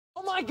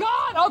my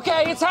God!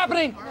 Okay, it's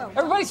happening.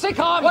 Everybody stay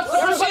calm. What's the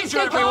Everybody procedure,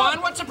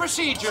 everyone? What's the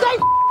procedure? Stay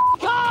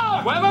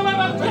calm! Wait.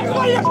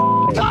 Everybody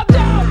calm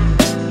down!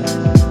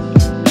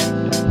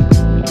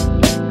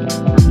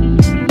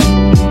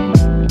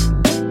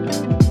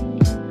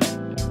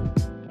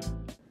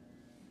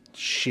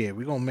 Shit,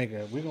 we're gonna make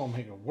it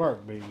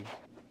work, baby.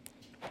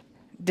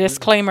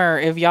 Disclaimer,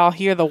 if y'all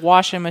hear the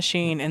washing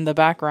machine in the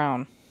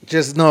background,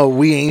 Just know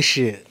we ain't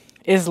shit.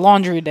 it's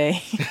laundry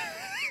day.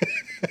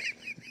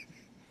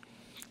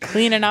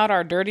 Cleaning out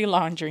our dirty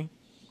laundry.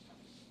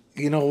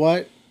 You know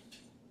what?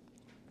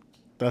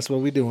 That's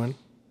what we're doing.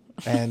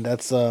 And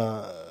that's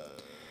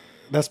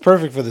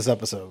perfect for this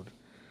episode.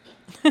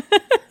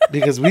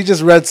 Because we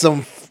just read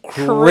some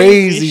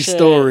crazy shit.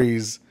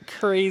 stories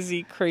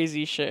Crazy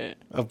shit.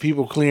 of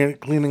people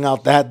cleaning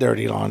out that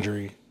dirty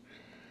laundry.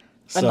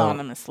 So,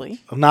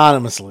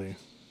 Anonymously.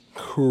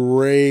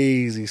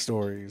 Crazy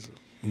stories.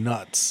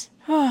 Nuts.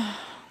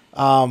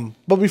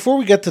 But before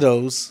we get to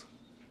those,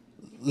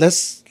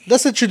 let's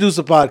introduce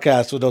the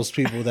podcast for those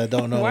people that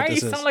don't know Why what do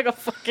this you is. sound like a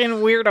fucking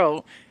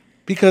weirdo?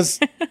 Because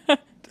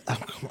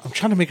I'm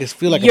trying to make us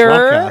feel like a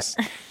podcast.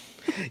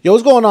 Yo,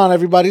 what's going on,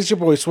 everybody? It's your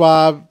boy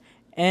Swab.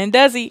 And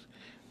Desi.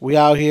 We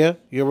out here.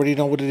 You already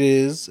know what it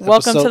is.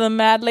 Welcome to the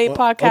Mad Late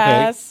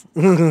Podcast.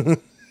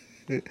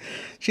 Okay.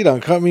 She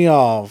done cut me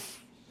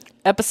off.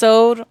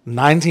 Episode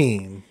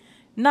 19.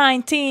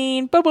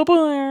 19. Boom, boom,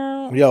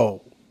 boom.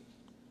 Yo,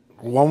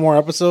 one more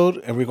episode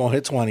and we're going to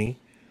hit 20.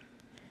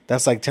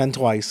 That's like 10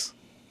 twice.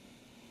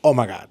 Oh,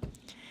 my God.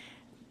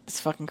 It's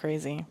fucking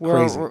crazy.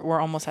 Crazy.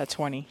 We're almost at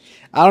 20.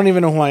 I don't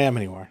even know who I am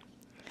anymore.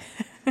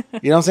 You know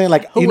what I'm saying?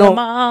 Like, Who am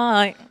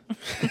I?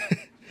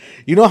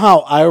 You know how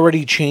I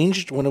already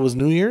changed when it was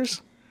New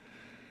Year's?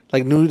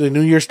 Like the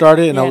New Year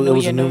started and it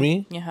was a new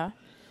me? Yeah.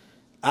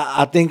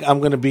 I think it's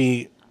going to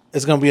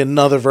be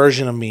another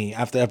version of me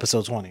after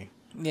episode 20.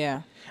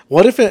 Yeah.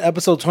 What if in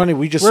episode 20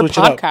 we just We're switch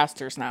it up?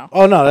 podcasters now.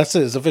 Oh, no, that's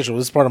it. It's official.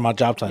 This is part of my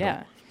job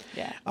title.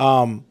 Yeah.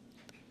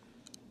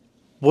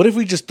 What if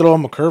we just throw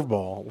them a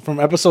curveball? From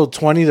episode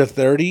 20 to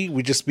 30,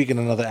 we just speak in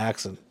another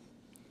accent.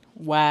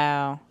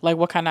 Wow. Like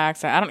what kind of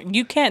accent?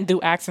 You can't do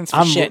accents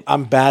for shit.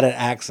 I'm bad at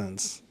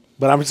accents.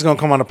 But I'm just going to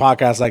come on the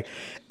podcast like,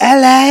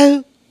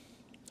 hello,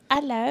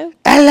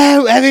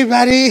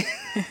 everybody.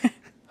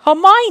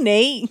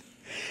 Hermione.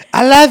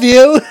 I love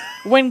you.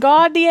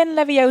 Wingardium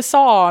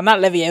Leviosa. Not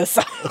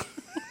Leviosa.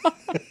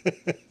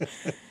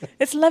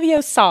 It's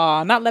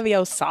Leviosa, not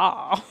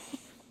Leviosa.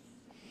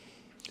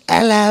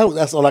 Hello.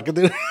 That's all I can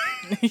do.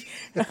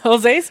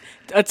 Jose's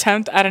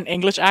attempt at an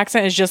English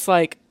accent is just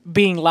like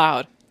being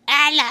loud.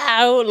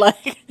 Hello.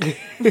 Like,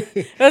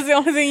 that's the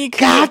only thing you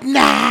can do.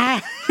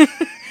 Gardener.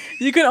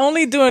 You can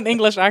only do an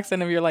English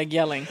accent if you're like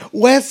yelling.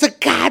 Where's the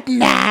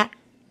gardener?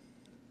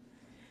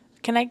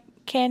 Can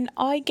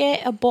I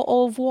get a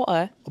bottle of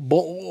water? A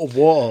bottle of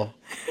water.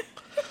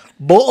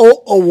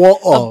 Bottle of water.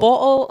 A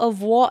bottle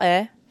of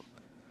water.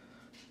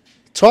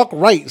 Talk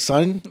right,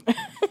 son.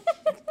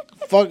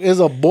 Fuck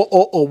is a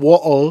bottle of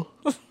water?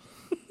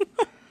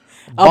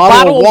 A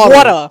bottle of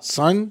water.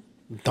 Son.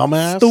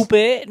 Dumbass.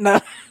 Stupid.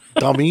 No.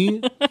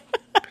 Dummy.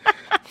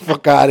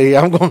 Fuck out of here.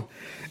 I'm going.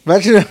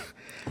 Imagine if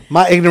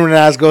my ignorant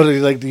ass go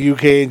to like the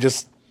UK and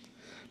just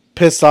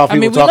piss off people. I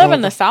mean, we talking live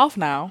in the South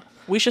now.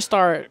 We should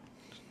start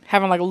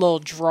having like a little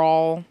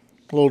drawl.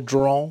 A little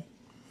drawl.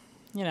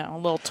 You know, a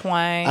little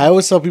twang. I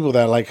always tell people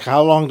that, like,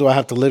 how long do I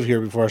have to live here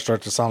before I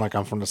start to sound like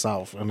I'm from the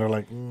South? And they're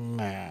like,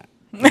 nah.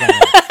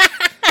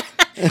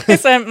 He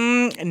said,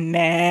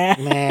 nah.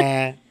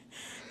 Nah.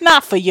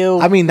 Not for you.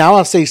 I mean, now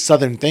I say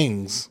Southern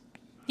things.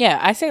 Yeah,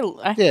 I say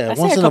once a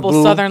in a couple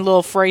blue. Southern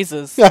little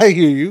phrases. I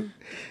hear you.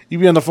 You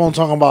be on the phone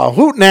talking about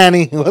hoot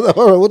nanny. What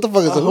the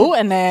fuck is a hoot?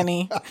 Hootenanny.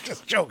 nanny? I'm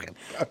just joking.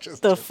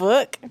 The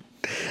fuck?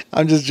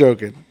 I'm just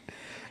joking.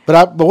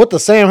 But what the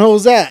Sam Hill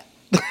was that?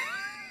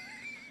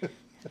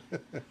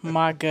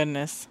 My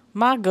goodness.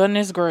 My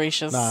goodness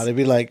gracious. Nah, they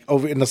be like,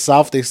 over in the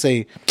South, they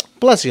say,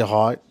 bless your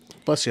heart.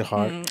 Bless your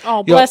heart. Oh,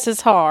 Yo, bless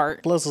his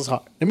heart. Bless his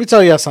heart. Let me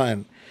tell you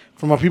something.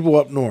 For my people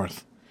up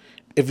north,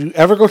 if you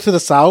ever go to the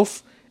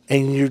South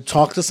and you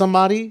talk to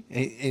somebody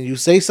and you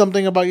say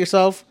something about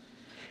yourself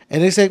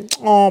and they say,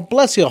 oh,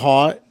 bless your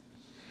heart,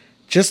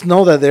 just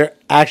know that they're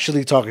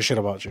actually talking shit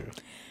about you.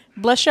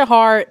 Bless your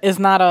heart is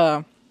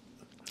not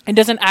it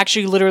doesn't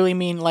actually literally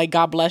mean like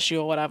God bless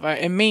you or whatever.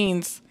 It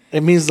means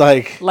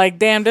like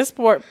damn, this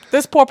poor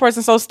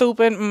person's so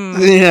stupid.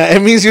 Yeah,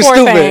 it means you're Poor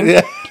stupid. thing.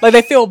 Yeah. Like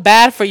they feel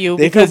bad for you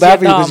They because feel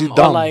bad you're for you because you're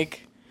dumb. or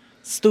like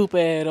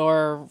stupid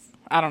or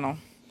I don't know.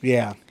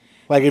 Yeah.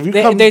 Like if you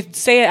They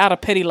say it out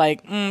of pity,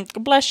 like,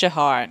 bless your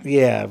heart.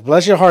 Yeah,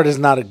 bless your heart is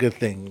not a good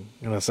thing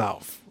in the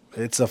South.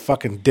 It's a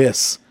fucking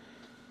diss.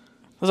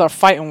 Those are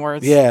fighting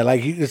words. Yeah,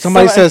 like if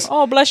somebody says,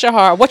 oh, bless your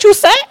heart. What you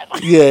said?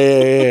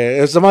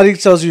 yeah. If somebody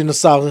tells you in the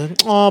South,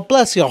 oh,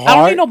 bless your heart. I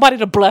don't need nobody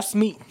to bless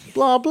me.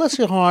 Oh, bless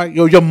your heart.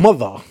 Yo, your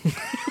mother.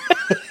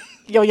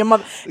 Yo, your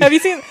mother. Have you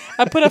seen?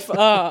 I put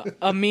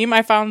a meme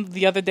I found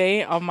the other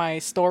day on my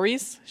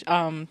stories.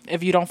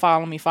 If you don't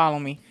follow me, follow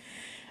me.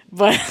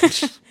 But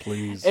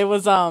Please. it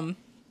was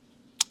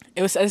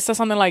It said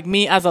something like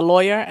me as a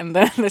lawyer, and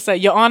then they said,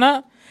 Your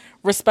Honor,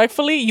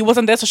 respectfully, you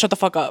wasn't there, so shut the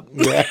fuck up.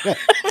 Yeah.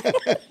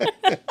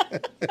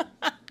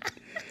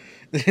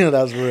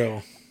 That's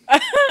real.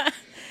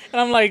 And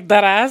I'm like,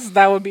 that ass,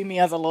 that would be me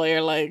as a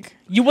lawyer. Like,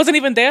 you wasn't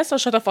even there, so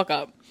shut the fuck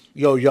up.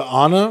 Yo, Your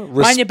Honor.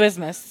 Mind your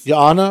business. Your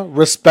Honor,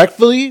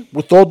 respectfully,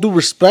 with all due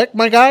respect,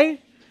 my guy,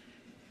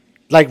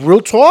 like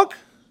real talk,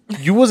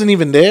 you wasn't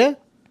even there,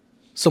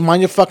 so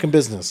mind your fucking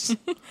business.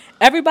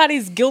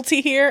 Everybody's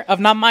guilty here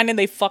of not minding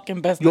their fucking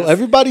business. Yo,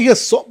 everybody here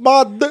sucked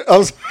my dick.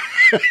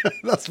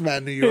 That's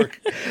mad New York.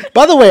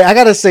 By the way, I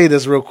gotta say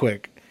this real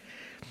quick.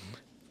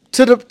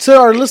 To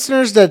our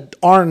listeners that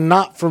are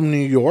not from New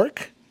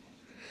York,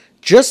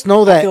 just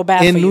know that feel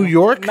bad in for New you.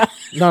 York,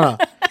 no.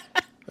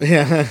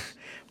 Yeah.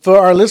 For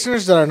our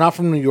listeners that are not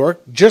from New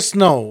York, just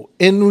know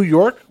in New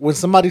York, when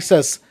somebody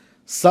says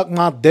suck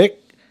my dick,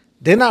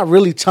 they're not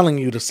really telling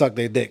you to suck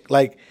their dick.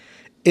 Like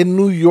in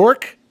New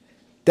York,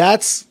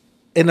 that's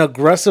an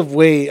aggressive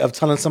way of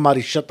telling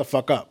somebody shut the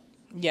fuck up.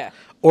 Yeah.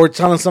 Or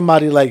telling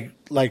somebody like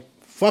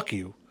fuck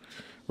you.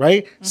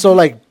 Right? Mm-hmm. So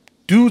like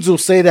dudes will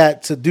say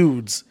that to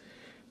dudes,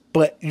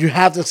 but you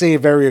have to say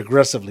it very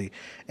aggressively.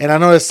 And I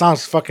know it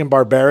sounds fucking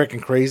barbaric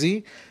and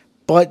crazy,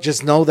 but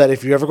just know that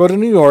if you ever go to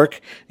New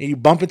York and you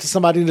bump into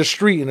somebody in the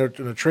street in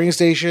a train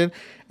station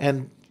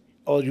and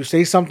you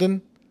say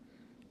something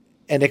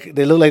and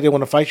they look like they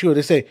want to fight you, or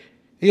they say,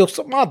 hey, yo,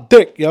 suck my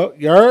dick, yo.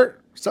 You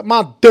heard? Suck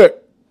my dick.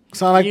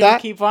 Something like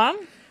that. Keep on?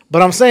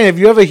 But I'm saying if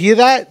you ever hear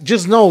that,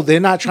 just know they're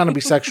not trying to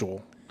be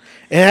sexual.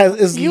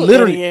 It's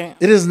literally, idiot.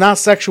 it is not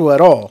sexual at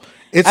all.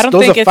 I don't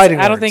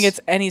think it's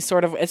any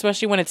sort of,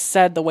 especially when it's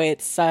said the way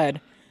it's said.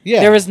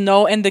 Yeah. There is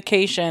no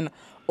indication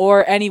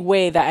or any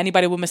way that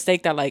anybody would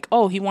mistake that, like,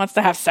 oh, he wants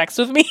to have sex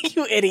with me,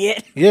 you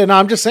idiot. Yeah, no,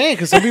 I'm just saying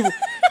because some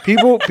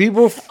people,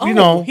 you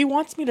know, he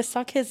wants me to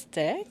suck his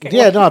dick.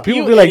 Yeah, no,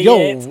 people be like,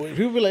 idiot.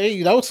 people be like,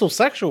 hey, that was so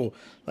sexual.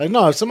 Like,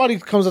 no, if somebody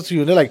comes up to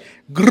you and they're like,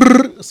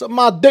 grrr, suck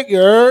my dick, you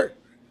heard?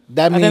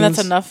 That means I think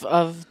that's enough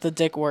of the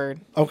dick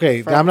word.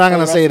 Okay, I'm not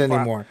gonna say it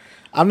anymore.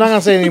 I'm not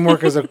gonna say it anymore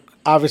because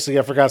obviously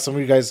I forgot some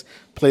of you guys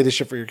play this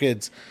shit for your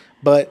kids.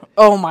 But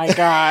oh my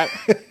god.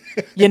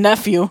 Your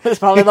nephew is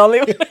probably the only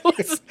one who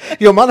listens.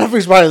 Yo, my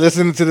nephew's probably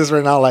listening to this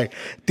right now like,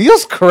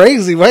 Dio's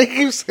crazy. Why do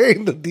you keep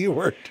saying the D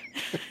word?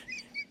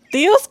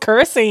 Dio's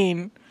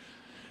cursing.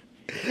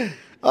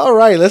 All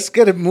right, let's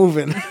get it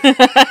moving.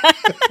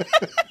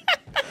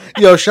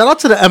 Yo, shout out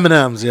to the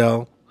M&Ms,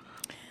 yo.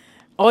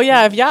 Oh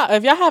yeah, if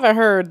y'all haven't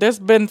heard, there's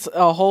been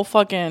a whole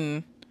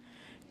fucking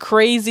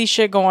crazy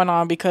shit going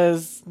on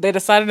because they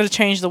decided to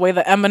change the way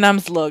the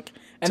M&Ms look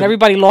and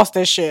everybody lost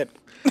their shit.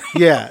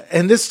 Yeah,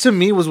 and this to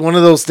me was one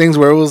of those things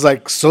where it was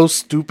like so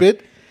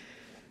stupid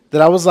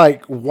that I was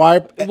like, why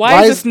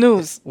is this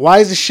news? Why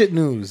is this shit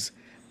news?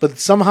 But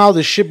somehow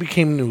the shit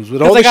became news.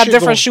 With all they the got shit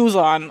different going, shoes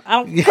on.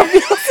 I don't. Yeah.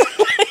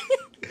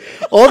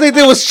 All they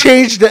did was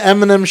change the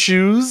M&M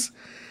shoes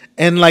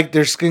and like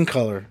their skin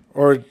color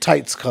or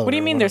tights color. What do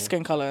you mean their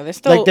skin color? They're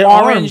still like their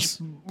orange,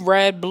 arms.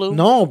 red, blue.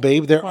 No,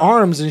 babe, their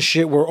arms and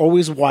shit were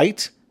always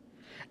white.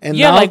 And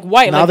yeah, now, like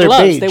white, now like they're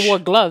gloves. beige. They wore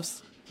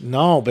gloves.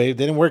 No, babe,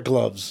 they didn't wear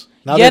gloves.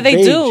 Now yeah, they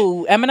beige.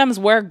 do. M&Ms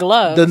wear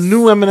gloves. The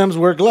new M&Ms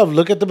wear gloves.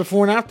 Look at the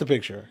before and after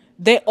picture.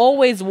 They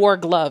always wore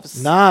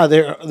gloves. Nah,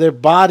 their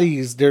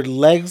bodies, their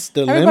legs,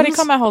 their Everybody limbs.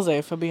 come at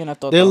Jose for being a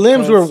toto. Their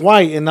limbs were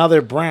white and now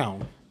they're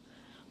brown.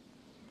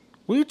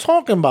 What are you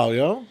talking about,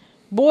 yo?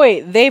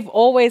 Boy, they've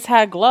always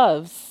had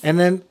gloves. And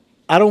then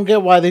I don't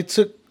get why they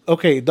took.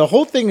 Okay, the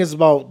whole thing is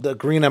about the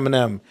green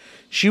M&M.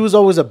 She was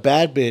always a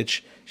bad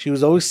bitch. She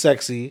was always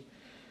sexy,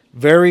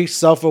 very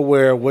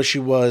self-aware of what she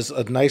was.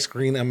 A nice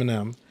green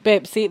M&M.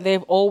 Babe, see,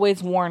 they've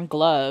always worn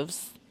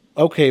gloves.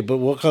 Okay, but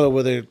what color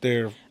were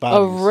their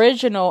bodies?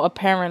 Original,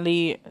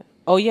 apparently.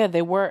 Oh yeah,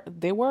 they were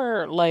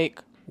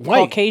like white.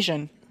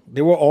 Caucasian.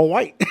 They were all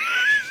white.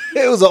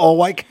 It was an all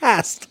white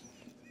cast.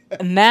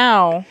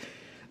 Now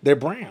they're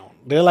brown.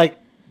 They're like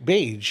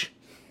beige.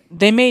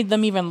 They made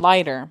them even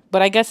lighter,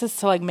 but I guess it's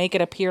to like make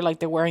it appear like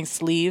they're wearing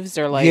sleeves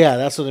or like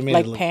that's what they made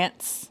like it look.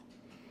 pants.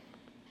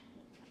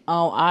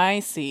 Oh,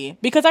 I see.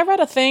 Because I read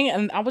a thing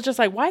and I was just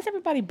like, why is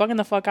everybody bugging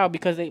the fuck out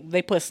because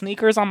they put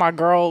sneakers on my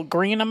girl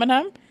green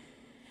M&M?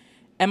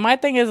 And my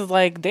thing is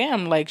like,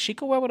 damn, like she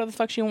could wear whatever the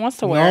fuck she wants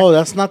to wear. No,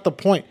 that's not the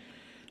point.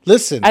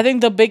 Listen, I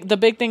think the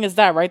big thing is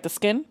that, right? The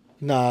skin.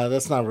 Nah,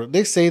 that's not real.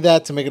 They say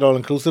that to make it all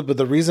inclusive, but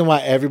the reason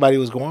why everybody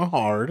was going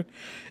hard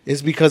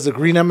is because the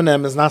green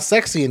M&M is not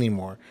sexy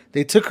anymore.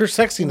 They took her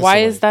sexiness Why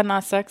away. is that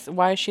not sexy?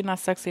 Why is she not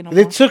sexy no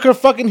They more? took her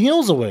fucking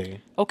heels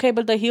away. Okay,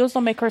 but the heels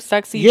don't make her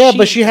sexy. Yeah,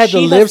 but she had the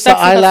lips, the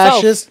sexy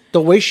eyelashes, herself.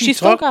 the way she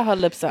still talked. got her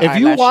lips and If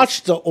eyelashes. you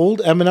watch the old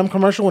M&M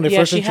commercial when they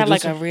first she had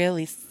introduced like her, a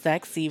really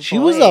sexy voice. she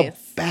was a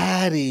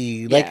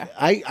baddie. Like Yeah.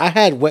 I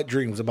had wet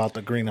dreams about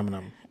the green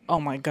M&M. Oh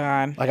my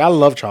god. Like I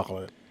love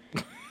chocolate.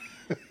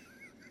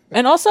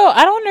 And also,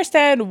 I don't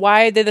understand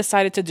why they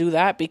decided to do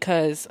that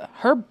because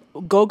her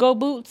go-go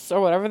boots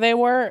or whatever they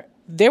were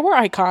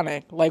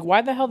iconic. Like,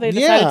 why the hell they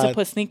decided to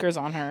put sneakers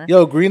on her?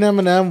 Yo, green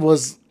M&M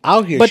was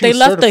out here. But She they was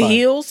left the certified.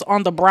 heels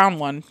on the brown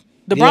one.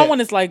 The brown one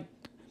is like,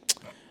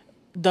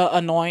 the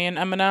annoying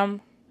Eminem.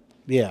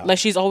 Yeah. Like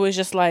she's always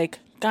just like,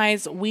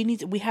 guys, we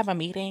have a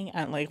meeting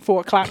at like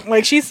 4:00.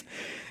 Like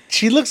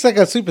She looks like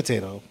a sweet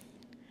potato.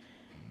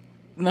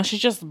 no, she's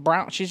just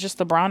brown. She's just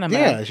the brown Eminem.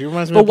 Yeah, she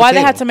reminds me But of why they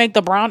had potato. to make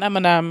the brown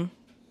Eminem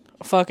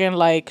fucking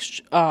like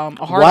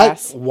a hard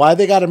ass? Why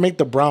they got to make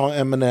the brown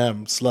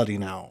M&M slutty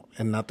now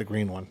and not the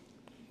green one?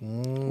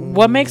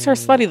 What makes her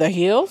slutty? The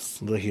heels?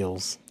 The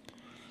heels.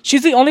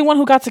 She's the only one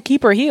who got to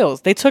keep her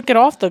heels. They took it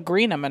off the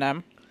green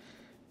Eminem.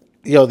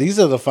 Yo, these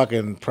are the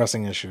fucking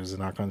pressing issues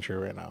in our country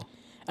right now.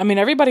 I mean,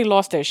 everybody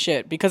lost their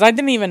shit because I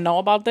didn't even know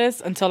about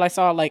this until I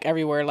saw it, like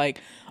everywhere.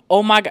 Like,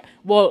 oh my god.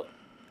 Well,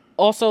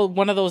 also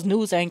one of those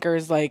news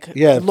anchors like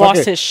lost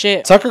fucking his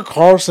shit. Tucker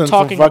Carlson from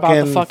talking about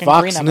the fucking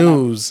green Fox M&M.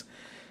 News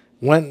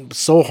went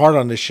so hard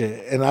on this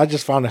shit, and I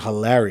just found it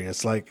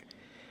hilarious. Like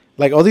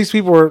all these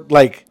people were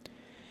like,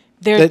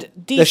 They're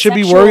that should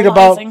be worried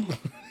about. desexualizing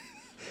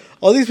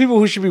All these people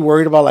who should be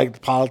worried about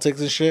like politics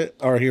and shit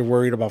are here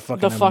worried about fucking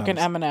the M&Ms. fucking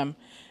Eminem.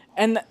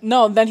 And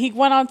no, then he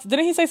went on.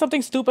 Didn't he say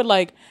something stupid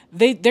like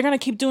they're gonna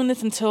keep doing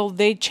this until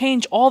they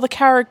change all the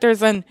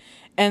characters and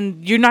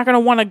you're not gonna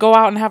want to go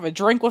out and have a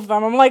drink with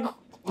them? I'm like,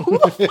 who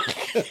the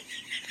fuck?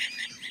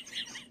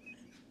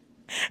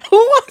 Who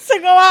wants to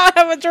go out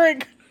and have a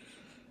drink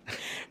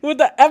with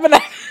the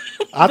Eminem?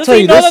 I'll Does tell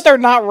he you know this. that they're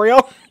not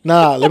real?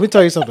 Nah, let me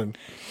tell you something.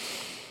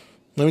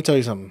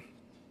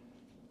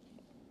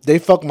 They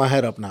fucked my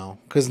head up now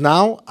because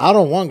now I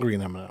don't want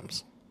green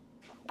M&Ms.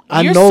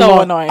 You're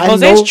so annoying.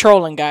 Jose's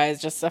trolling,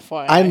 guys. Just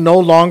FYI. I no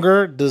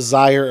longer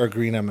desire a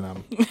green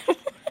M&M.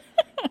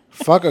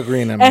 Fuck a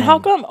green M&M. And how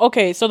come?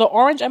 Okay, so the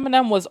orange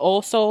Eminem was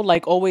also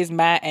like always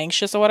mad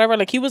anxious or whatever.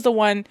 Like he was the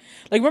one.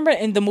 Like remember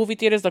in the movie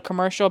theaters the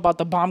commercial about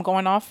the bomb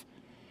going off,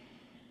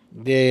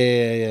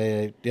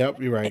 Yeah.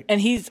 Yep, you're right.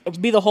 and he's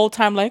be the whole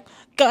time like,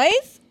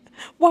 guys,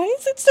 why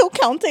is it still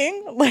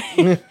counting? Like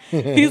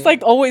he's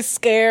like always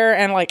scared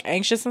and like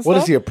anxious and What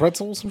stuff. is he, a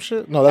pretzel or some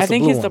shit? No, that's I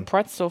think the blue he's one. the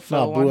pretzel No,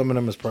 filled blue one.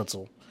 M&M is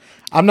pretzel.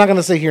 I'm not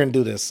gonna sit here and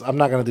do this. I'm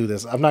not gonna do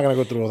this. I'm not gonna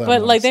go through all that.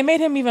 But like they made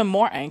him even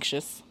more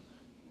anxious.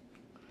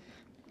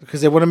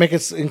 because they want to make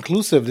it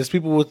inclusive. There's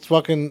people with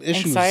fucking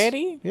issues.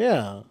 Anxiety?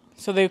 Yeah.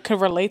 So they could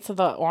relate to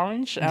the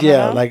orange M&M?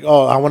 Yeah, like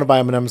I want to buy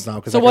M&Ms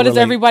now. So what is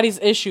everybody's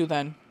issue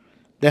then?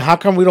 Then how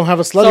come we don't have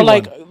a slutty So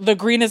like one? the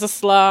green is a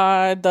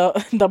slut,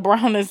 the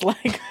brown is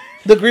like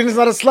The green is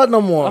not a slut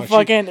no more. a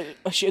fucking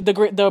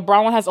the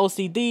brown one has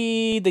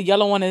OCD, the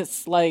yellow one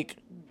is like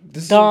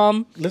This is-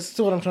 dumb, listen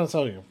to what I'm trying to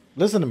tell you.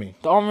 Listen to me.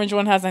 the orange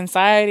one has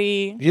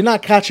anxiety, You're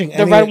not catching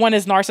the any. red one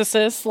is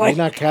narcissist. You're Like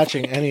not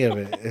catching any of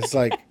it. It's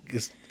like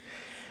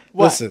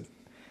What? listen.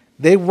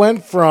 They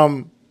went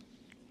from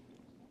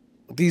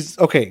these.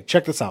 Okay,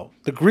 check this out.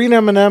 The green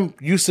M&M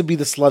used to be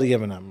the slutty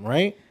M&M,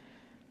 right?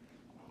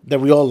 That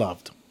we all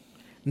loved.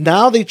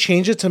 Now they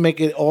change it to make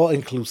it all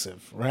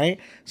inclusive, right?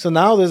 So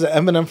now there's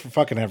an M&M for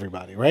fucking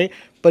everybody, right?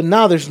 But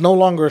now there's no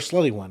longer a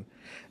slutty one.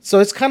 So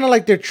it's kind of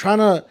like they're trying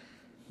to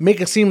make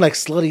it seem like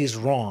slutty is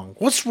wrong.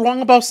 What's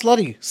wrong about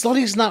slutty?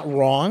 Slutty's not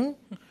wrong.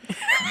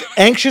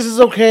 Anxious is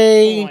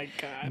okay. oh my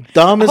god,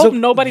 Dumb I is hope o-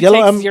 nobody yellow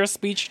takes M- your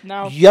speech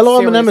now. Yellow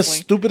M&M is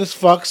seriously. stupid as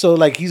fuck, so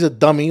like he's a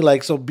dummy.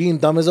 Like so, being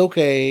dumb is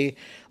okay.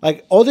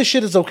 Like all this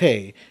shit is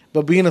okay,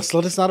 but being a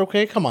slut is not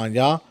okay. Come on,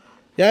 y'all.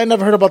 Yeah, I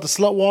never heard about the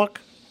slut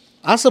walk.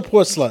 I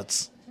support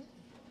sluts.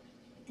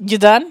 You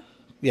done?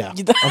 Yeah,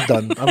 You done? I'm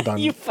done. I'm done.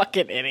 You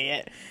fucking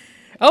idiot.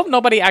 I hope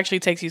nobody actually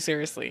takes you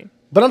seriously.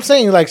 But I'm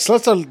saying like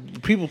sluts are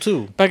people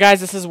too. But guys,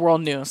 this is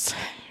world news.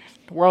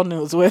 World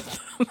news with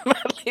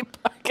Natalie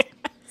Podcast.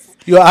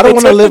 Yo, I don't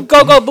want to Took the live.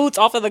 go-go boots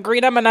off of the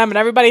green M&M and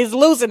everybody's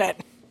losing it.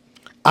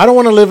 I don't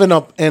want to live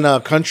in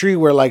a country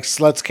where like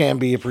sluts can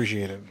be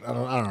appreciated. I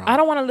don't know. I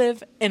don't want to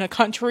live in a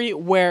country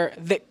where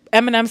the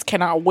M&Ms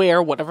cannot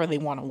wear whatever they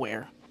want to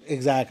wear.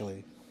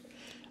 Exactly.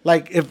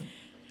 Like if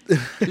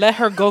Let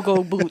her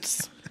go-go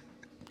boots.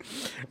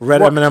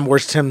 Red M&M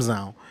wears Tim's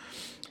now.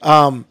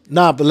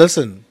 Nah, but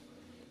listen.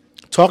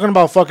 Talking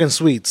about fucking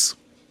sweets.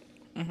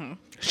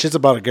 Shit's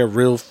about to get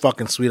real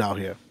fucking sweet out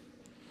here.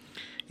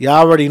 Y'all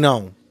already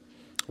know.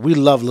 We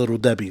love Little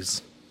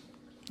Debbie's.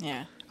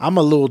 Yeah. I'm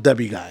a Little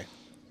Debbie guy.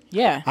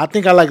 Yeah. I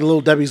think I like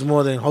Little Debbie's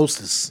more than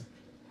Hostess.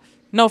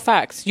 No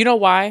facts. You know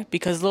why?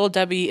 Because Little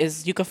Debbie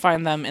you can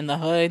find them in the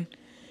hood,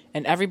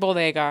 in every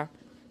bodega.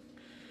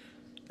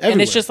 And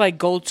Everywhere. it's just like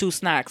go-to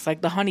snacks,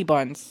 like the honey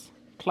buns.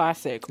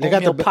 Classic. They got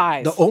Oatmeal the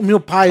pies. The oatmeal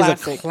pie is a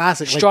Classic.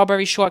 classic. Like,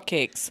 Strawberry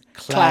shortcakes.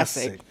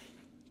 classic.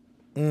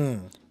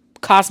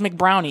 Cosmic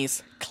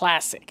brownies.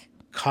 Classic.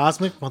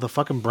 Cosmic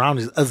motherfucking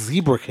brownies. A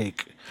zebra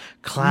cake.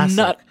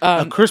 Classic.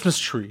 a Christmas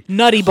tree.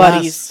 Nutty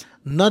Buddies.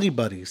 Nutty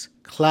Buddies.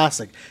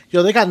 Classic.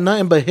 Yo, they got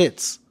nothing but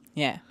hits.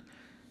 Yeah.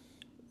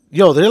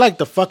 Yo, they're like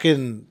the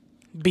fucking...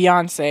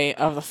 Beyonce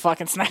of the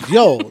fucking snack.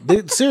 Yo,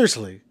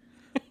 seriously.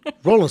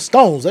 Rolling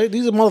Stones.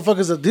 These are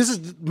motherfuckers. This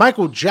is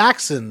Michael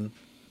Jackson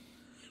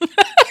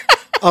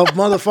of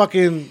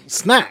motherfucking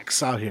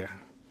snacks out here.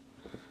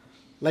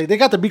 Like, they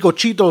got the Bico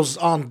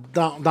Cheetos on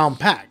down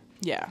pack.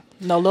 Yeah.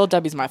 No, Lil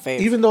Debbie's my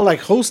favorite. Even though,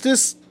 like,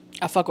 Hostess,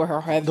 I fuck with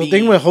her heavy. the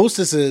thing with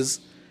Hostess is,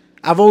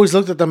 I've always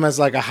looked at them as,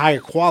 like, a higher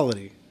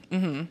quality.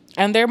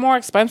 And they're more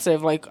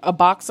expensive. Like a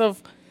box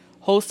of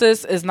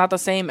Hostess is not the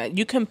same.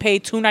 You can pay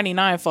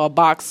 $2.99 for a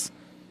box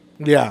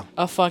Yeah,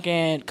 of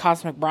fucking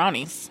cosmic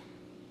brownies.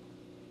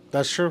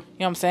 that's true. You know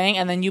what I'm saying?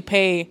 And then you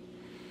pay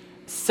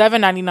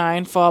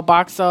 $7.99 for a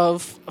box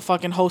of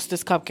fucking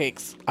Hostess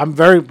cupcakes. I'm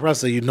very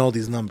impressed that you know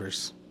these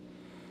numbers.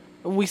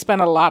 We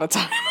spend a lot of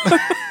time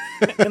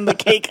in the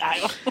cake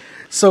aisle.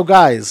 So,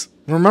 guys,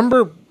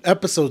 remember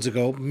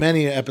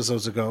many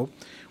episodes ago,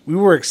 we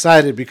were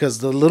excited because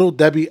the Little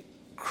Debbie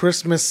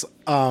Christmas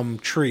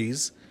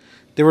trees,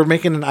 they were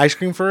making an ice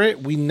cream for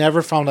it. We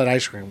never found that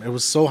ice cream. It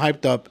was so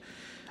hyped up.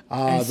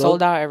 And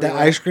sold out everywhere.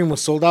 The ice cream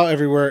was sold out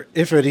everywhere,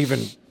 if it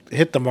even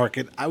hit the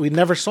market. We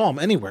never saw them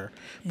anywhere.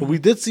 But we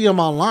did see them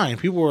online.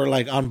 People were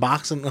like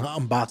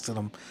unboxing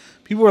them.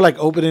 People were like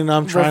opening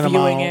them, trying them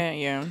out. Reviewing it,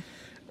 yeah.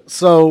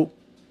 So,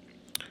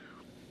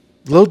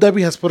 Lil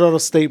Debbie has put out a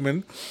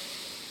statement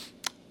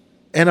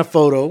and a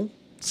photo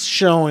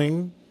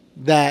showing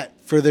that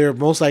for their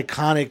most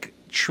iconic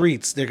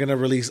treats, they're going to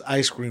release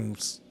ice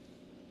creams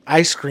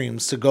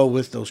to go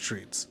with those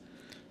treats.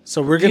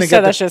 So we're going to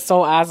get that shit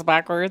so ass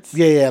backwards.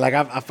 Yeah, like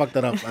I fucked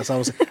that up. That's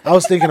what I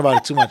was thinking about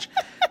it too much.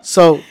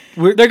 So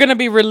they're going to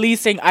be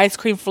releasing ice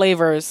cream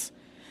flavors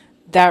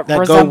that go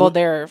resemble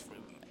their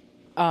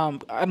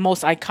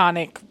most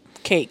iconic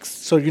cakes.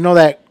 So you know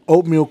that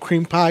oatmeal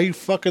cream pie you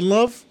fucking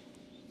love?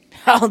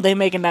 How they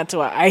making that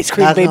to an ice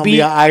cream, That's gonna baby?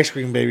 be an ice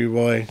cream, baby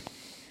boy.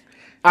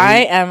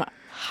 I am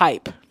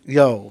hype.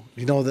 Yo,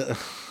 you know that.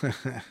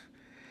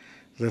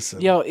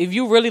 Listen. Yo, if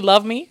you really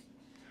love me,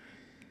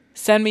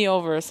 send me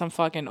over some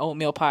fucking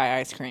oatmeal pie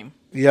ice cream.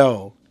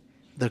 Yo,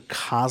 the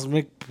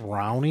cosmic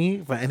brownie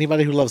for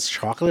anybody who loves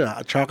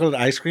chocolate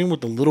ice cream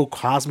with the little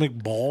cosmic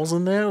balls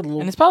in there.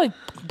 And it's probably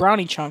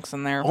brownie chunks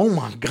in there. Oh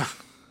my god.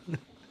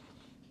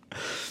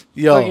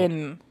 Yo,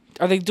 Fucking,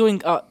 are they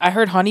doing? I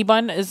heard honey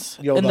bun is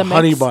in the mix.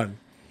 honey bun.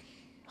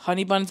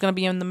 Honey bun's gonna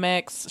be in the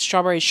mix.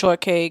 Strawberry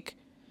shortcake,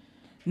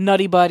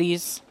 Nutty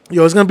Buddies.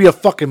 Yo, it's gonna be a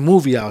fucking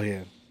movie out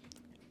here.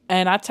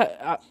 And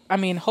I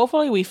mean,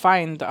 hopefully we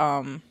find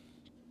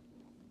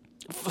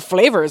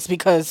flavors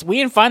because we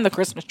didn't find the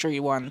Christmas tree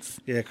ones.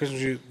 Yeah,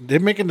 Christmas. They're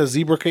making the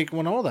zebra cake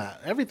one, all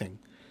that, everything.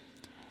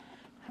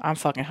 I'm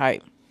fucking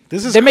hype.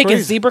 This is They're crazy.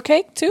 making zebra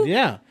cake too.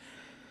 Yeah.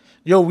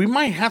 Yo, we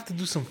might have to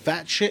do some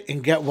fat shit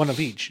and get one of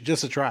each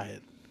just to try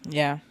it.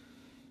 Yeah,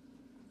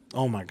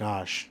 Oh my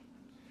gosh.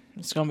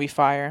 it's gonna be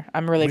fire.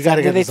 I'm really We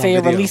gotta excited. get Did they this on say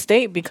a video. release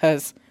date?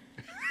 Because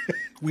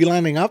We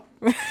lining up?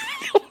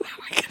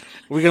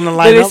 We're gonna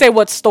line did they up. say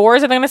what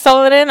stores are they gonna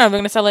sell it in? Are they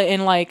gonna sell it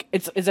in like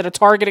is it a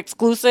Target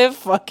exclusive?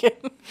 Fucking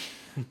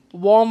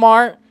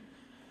Walmart.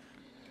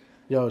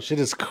 Yo, shit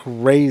is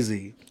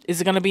crazy.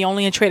 Is it gonna be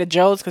only in Trader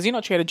Joe's? Because you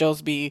know Trader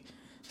Joe's be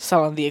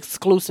selling the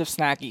exclusive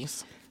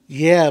snackies.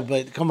 Yeah,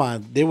 but come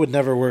on, they would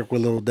never work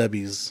with Little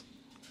Debbie's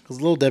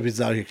because Little Debbie's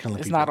out here killing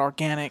It's people. not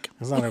organic.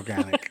 It's not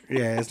organic.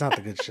 Yeah, it's not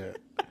the good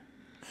shit.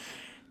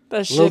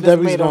 That shit Little is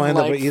Debbie's made gonna of end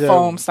up like with either-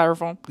 foam,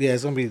 styrofoam. Yeah,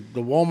 it's gonna be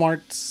the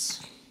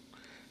Walmarts,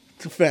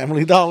 the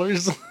Family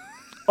Dollars.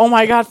 Oh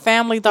my god,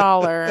 Family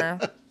Dollar.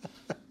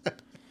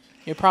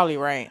 You're probably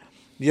right.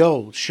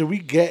 Yo, should we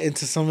get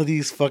into some of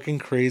these fucking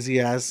crazy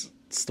ass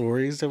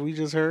stories that we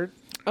just heard?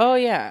 Oh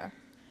yeah.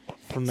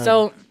 From the,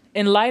 So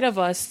in light of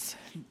us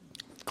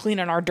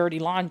cleaning our dirty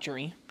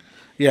laundry,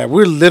 yeah,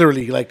 we're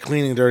literally like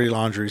cleaning dirty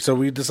laundry. So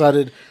we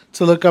decided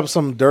to look up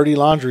some dirty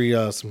laundry,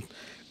 some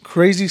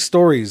crazy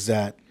stories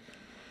that.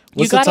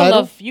 What's the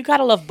title? you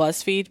gotta love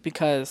BuzzFeed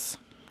because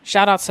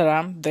shout out to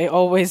them. They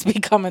always be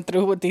coming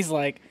through with these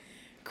like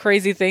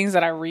crazy things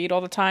that I read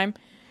all the time.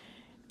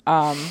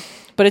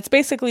 But it's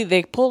basically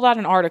they pulled out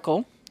an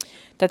article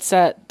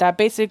that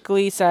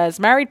basically says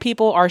married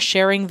people are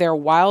sharing their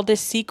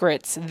wildest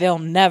secrets they'll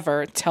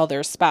never tell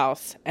their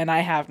spouse, and I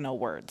have no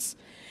words.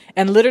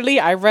 And literally,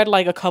 I read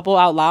like a couple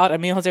out loud,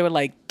 and me and Jose were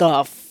like,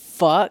 "The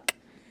fuck."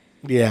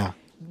 Yeah.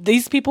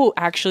 These people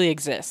actually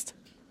exist.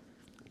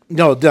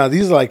 No,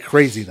 these are like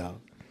crazy though.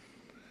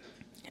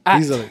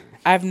 These are.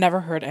 I've never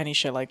heard any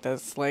shit like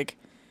this. Like,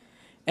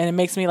 and it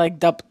makes me like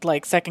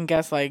second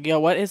guess. Like, yo,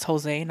 what is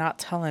Jose not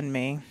telling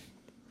me?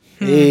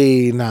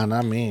 Hey, nah,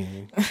 not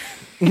me.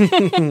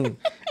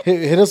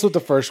 hit us with the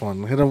first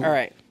one. Hit 'em. All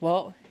right.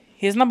 Well,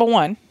 here's number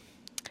one.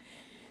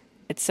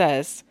 It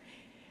says,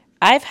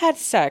 I've had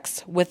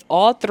sex with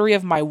all three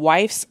of my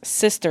wife's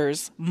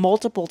sisters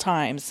multiple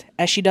times,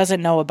 and she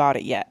doesn't know about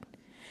it yet.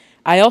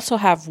 I also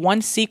have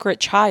one secret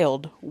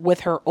child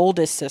with her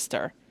oldest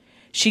sister.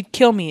 She'd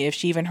kill me if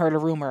she even heard a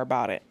rumor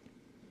about it.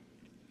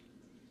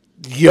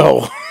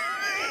 Yo,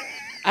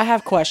 I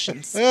have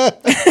questions.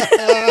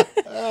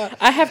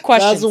 I have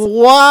questions. that's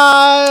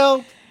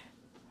wild.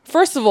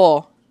 First of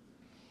all,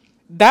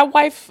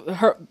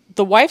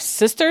 the wife's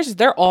sisters,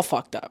 they're all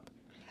fucked up.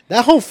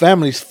 That whole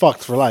family's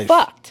fucked for life.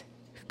 Fucked.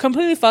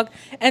 Completely fucked.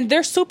 And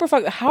they're super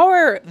fucked. How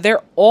are they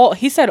all,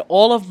 he said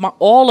all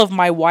of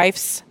my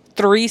wife's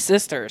three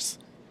sisters,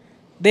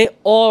 they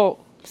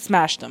all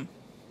smashed them.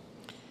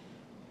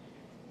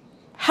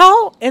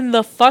 How in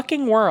the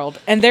fucking world?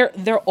 And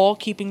they're all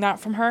keeping that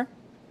from her?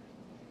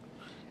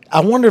 I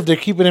wonder if they're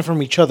keeping it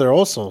from each other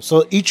also.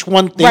 So each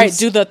one thinks Right?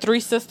 Do the three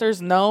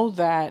sisters know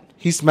that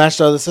he smashed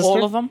the other sister?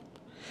 all of them?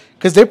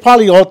 Because they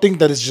probably all think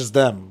that it's just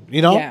them,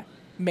 you know? Yeah,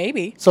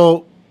 maybe.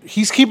 So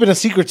he's keeping a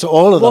secret to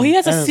all of them. Well, he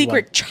has and a it's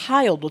secret like,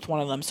 child with one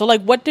of them. So,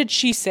 like, what did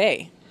she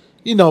say?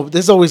 you know,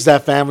 there's always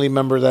that family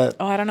member that,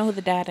 Oh, I don't know who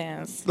the dad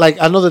is.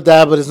 like, I know the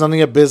dad, but it's none of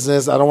your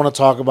business. I don't want to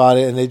talk about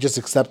it, and they just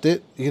accept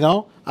it. You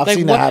know, I've Like,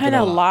 seen what that happen. kind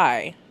a of lot.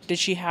 lie did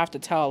she have to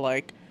tell?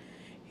 Like,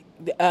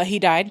 he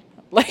died.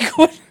 Like,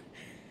 what?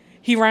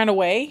 He ran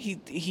away.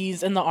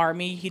 He's in the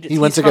army. He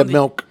went to get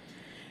milk.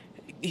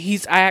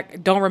 I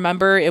don't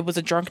remember. It was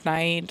a drunk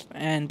night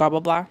and blah blah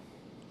blah.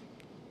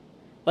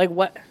 Like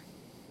what?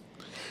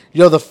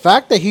 Yo, the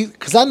fact that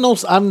because I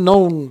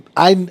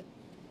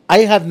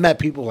have met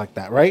people like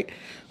that, right?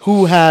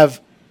 Who have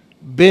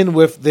been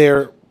with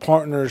their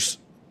partner's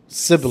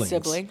siblings.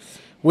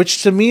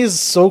 Which to me is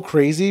so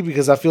crazy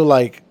because I feel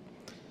like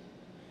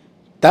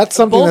that's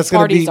something Both that's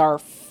going to parties be are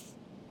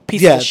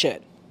pieces of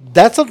shit.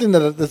 That's something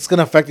that's going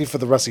to affect you for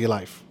the rest of your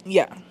life,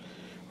 Yeah.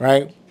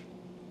 right?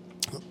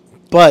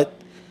 But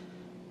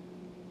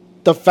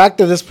the fact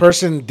that this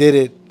person did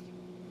it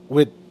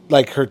with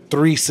like her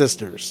three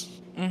sisters,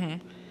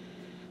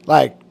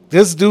 like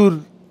this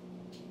dude,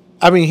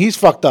 I mean, he's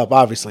fucked up,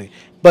 obviously,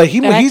 but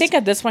I think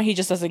at this point he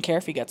just doesn't care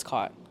if he gets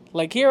caught.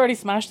 Like he already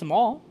smashed them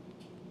all.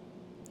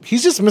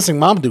 he's just missing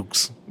Mom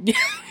Dukes.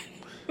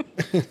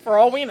 For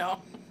all we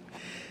know.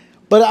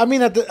 But I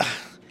mean,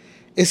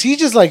 is he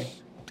just like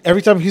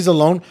every time he's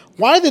alone?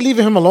 Why are they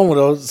leaving him alone with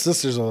those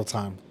sisters all the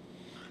time?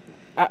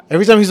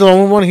 Every time he's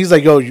alone with one, he's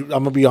like, "Yo, I'm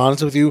gonna be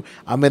honest with you.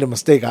 I made a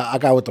mistake. I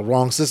got with the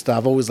wrong sister.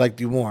 I've always liked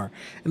you more."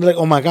 And they're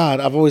like, "Oh my God,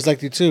 I've always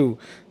liked you too."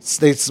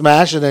 They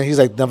smash, and then he's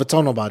like, "Never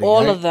told nobody."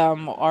 All right? of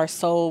them are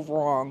so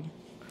wrong.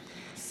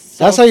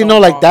 That's how you know,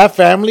 wrong. like that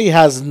family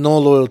has no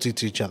loyalty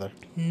to each other,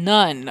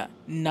 None.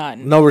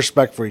 no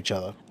respect for each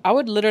other. I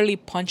would literally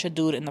punch a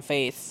dude in the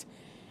face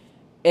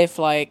if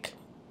like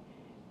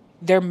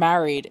they're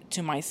married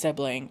to my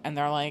sibling and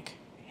they're like,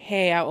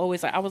 "Hey, I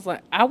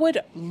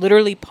would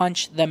literally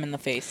punch them in the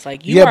face.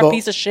 Like, you are a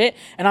piece of shit,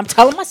 and I'm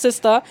telling my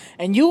sister,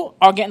 and you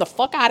are getting the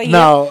fuck out of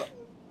here."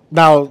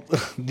 Now,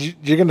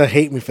 you're gonna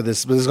hate me for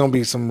this, but there's gonna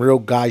be some real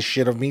guy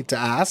shit of me to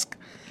ask.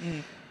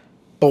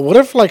 But what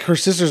if like her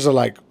sisters are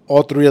like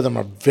all three of them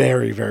are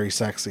very, very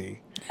sexy?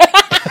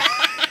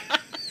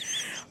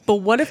 But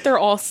what if they're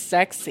all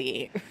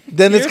sexy?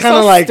 Then it's You're kind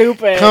of so like,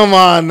 stupid. come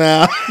on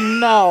now.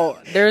 No,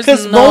 there's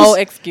Because no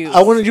excuse.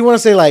 You want to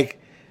say like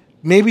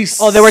maybe?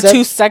 Oh, they were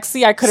too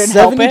sexy. I couldn't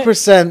help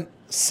it.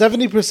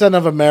 70%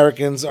 of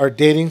Americans are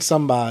dating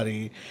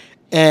somebody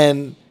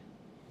and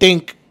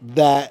think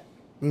that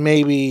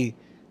maybe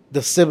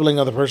the sibling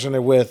of the person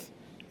they're with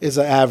is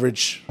an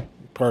average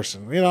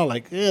person. You know,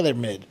 like they're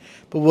mid.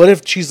 But what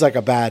if she's like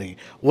a baddie?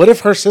 What if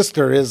her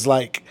sister is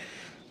like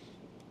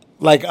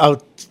a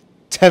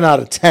 10 out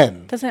of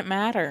 10? Doesn't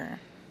matter.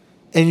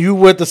 And you're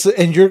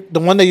the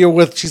one that you're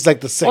with, she's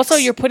like the 6. Also,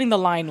 you're putting the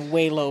line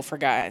way low for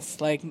guys.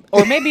 Like,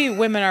 or maybe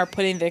women are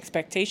putting the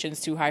expectations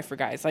too high for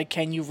guys. Like,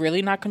 can you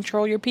really not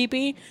control your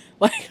pee-pee?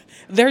 Like,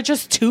 they're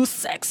just too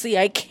sexy.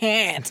 I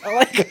can't.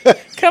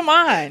 Like, come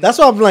on. That's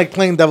why I'm like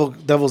playing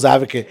devil's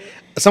advocate.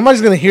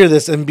 Somebody's gonna hear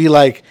this and be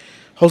like,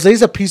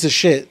 "Jose's a piece of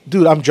shit."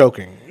 Dude, I'm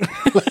joking.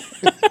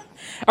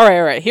 All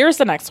right. Here's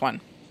the next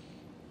one.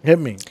 Hit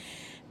me.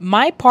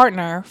 My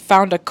partner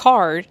found a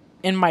card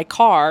in my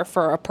car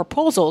for a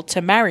proposal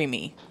to marry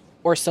me,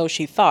 or so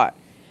she thought.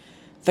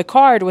 The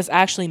card was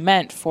actually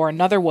meant for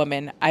another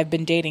woman I've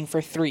been dating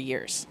for 3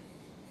 years.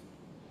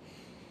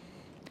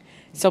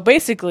 So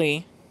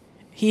basically,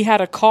 he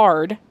had a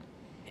card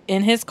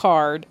in his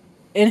car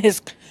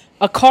that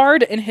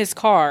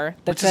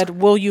said,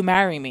 "Will you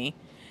marry me?"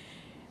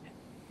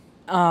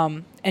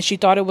 And she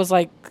thought it was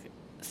like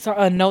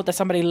a note that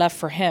somebody left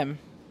for him.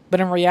 But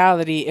in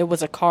reality, it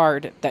was a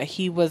card that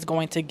he was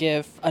going to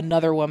give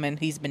another woman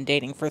he's been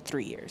dating for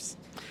 3 years.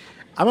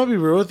 I'm gonna be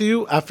real with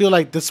you. I feel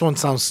like this one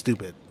sounds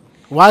stupid.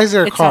 Why is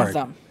there a card? Sounds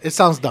dumb. It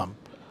sounds dumb.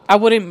 I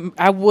wouldn't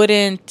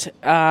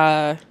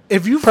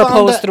If you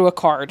propose through a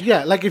card.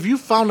 yeah, like if you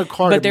found a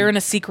card, But they're in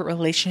a secret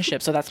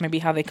relationship, so that's maybe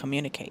how they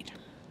communicate.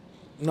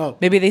 no.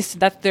 Maybe that's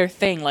their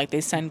thing. Like,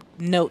 they send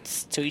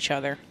notes to each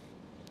other.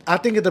 I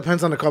think it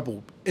depends on the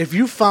couple. If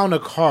you found a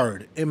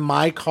card in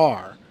my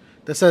car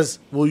that says,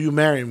 "Will you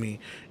marry me?"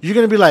 you're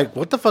gonna be like,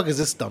 "What the fuck is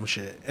this dumb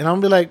shit?" And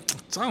I'm gonna be like,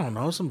 "I don't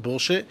know, some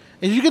bullshit."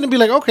 And you're gonna be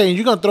like, "Okay," and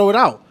you're gonna throw it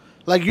out.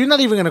 Like, you're not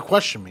even gonna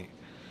question me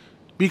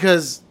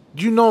because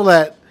you know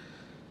that,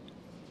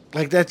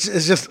 like, that's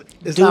it's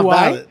Do not I?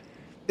 valid.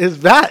 It's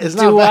bad. It's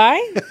not Do valid.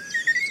 I?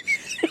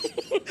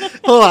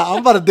 Hold on, I'm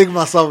about to dig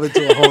myself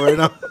into a hole right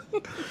now.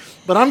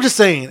 But I'm just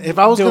saying, if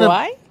I was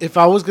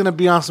gonna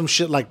be on some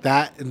shit like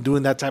that and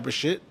doing that type of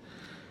shit,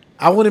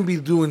 I wouldn't be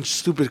doing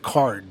stupid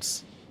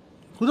cards.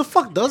 Who the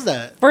fuck does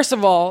that? First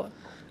of all,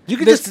 You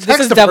can this just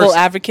text is the devil person.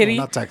 advocating.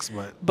 No, not text,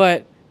 but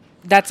but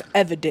that's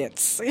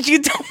evidence. You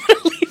don't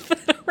want to leave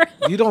it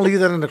around. you don't leave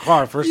that in the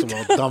car. First of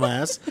all,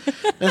 dumbass.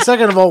 And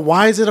second of all,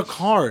 why is it a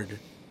card?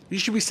 You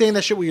should be saying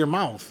that shit with your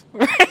mouth,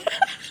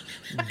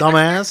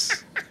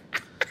 dumbass.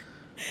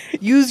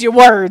 Use your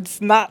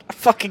words, not a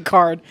fucking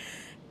card.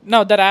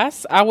 No,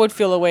 deadass. I would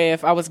feel a way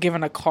if I was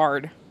given a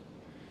card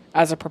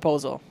as a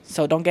proposal.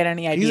 So don't get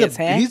any ideas,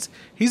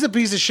 He's a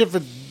piece of shit for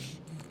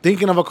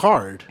thinking of a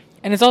card.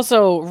 And it's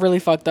also really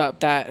fucked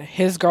up that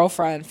his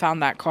girlfriend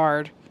found that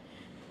card.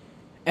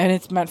 And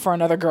it's meant for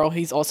another girl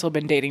he's also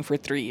been dating for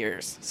 3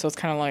 years. So it's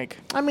kind of like...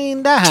 I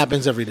mean, that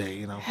happens every day,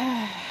 you know.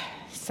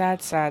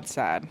 Sad, sad,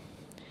 sad.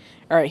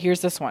 All right,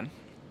 here's this one.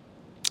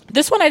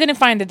 This one I didn't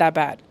find it that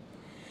bad.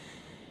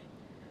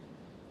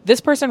 This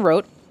person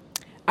wrote,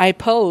 I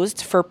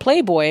posed for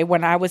Playboy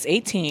when I was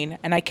 18,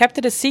 and I kept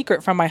it a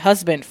secret from my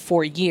husband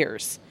for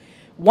years.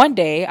 One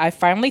day, I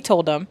finally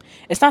told him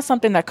it's not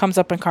something that comes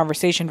up in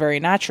conversation very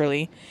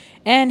naturally,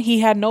 and he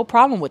had no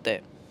problem with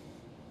it.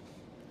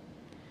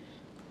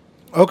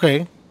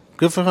 Okay,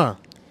 good for her.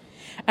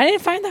 I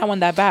didn't find that one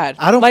that bad.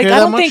 I don't care that I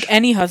don't much. think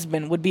any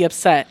husband would be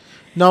upset.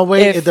 No,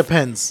 wait, If it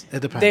depends.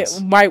 It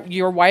depends.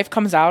 Your wife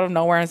comes out of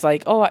nowhere and is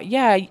like, "Oh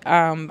yeah,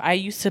 I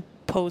used to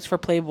pose for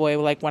Playboy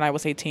like when I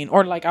was 18,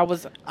 or like I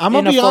was." I'm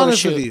in gonna a be photo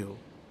honest shoot. with you.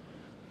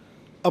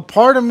 A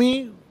part of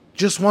me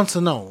just wants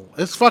to know.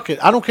 It's fuck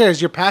it. I don't care.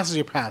 It's your past is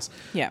your past.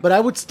 Yeah. But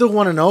I would still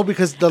want to know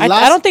because I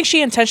don't think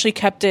she intentionally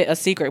kept it a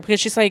secret because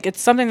she's like,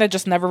 it's something that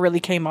just never really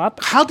came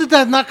up. How did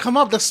that not come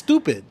up? That's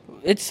stupid.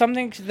 It's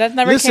something that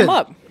never Listen, came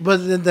up. but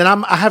then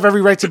I have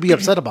every right to be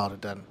upset about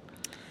it. Then,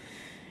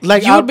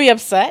 like You would be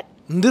upset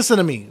Listen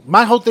to me.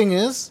 My whole thing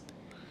is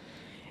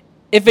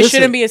if it Listen.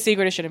 shouldn't be a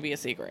secret. It shouldn't be a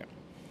secret.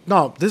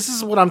 no. This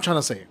is what I'm trying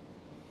to say.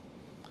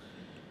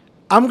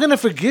 I'm gonna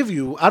forgive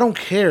you. I don't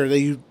care that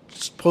you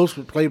post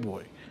with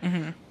Playboy,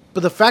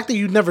 but the fact that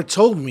you never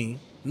told me,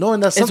 knowing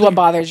that's It's something what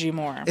bothers you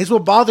more. It's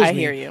what bothers I me.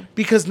 hear you.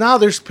 Because now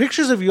there's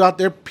pictures of you out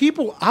there,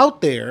 people out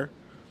there.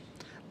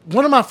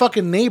 One of my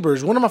fucking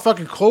neighbors, one of my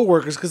fucking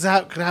coworkers, could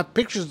have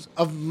pictures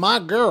of my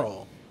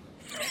girl.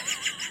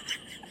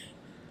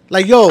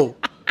 Like, yo,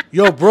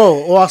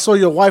 bro. Oh, I saw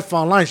your wife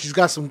online. She's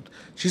got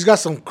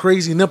some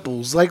crazy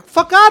nipples. Like,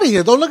 fuck out of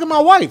here. Don't look at my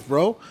wife,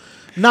 bro.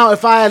 Now,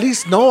 if I at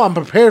least know, I'm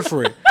prepared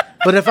for it.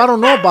 But if I don't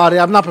know about it,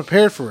 I'm not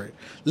prepared for it.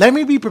 Let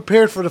me be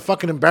prepared for the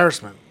fucking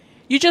embarrassment.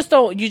 You just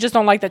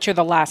don't like that you're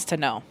the last to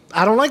know.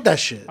 I don't like that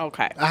shit.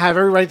 Okay. I have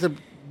every right to.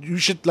 You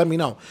should let me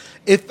know.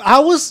 If I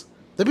was,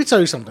 let me tell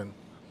you something.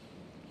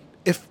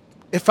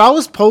 If I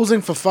was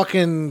posing for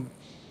fucking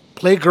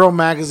Playgirl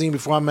magazine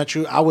before I met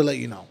you, I would let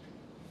you know.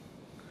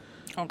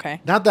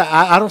 Okay. Not that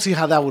I don't see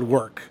how that would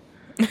work.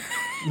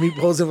 Me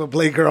posing for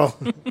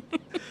Playgirl,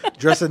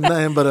 dressed in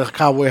nothing but a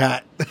cowboy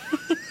hat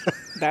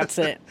That's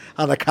it.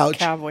 on the couch.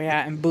 Cowboy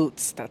hat and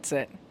boots. That's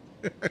it.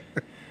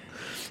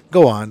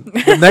 Go on.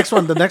 The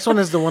next one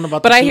is the one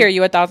about. But the I two- hear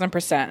you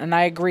 1,000%, and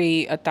I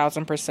agree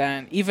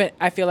 1,000%. Even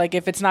I feel like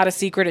if it's not a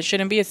secret, it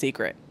shouldn't be a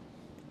secret.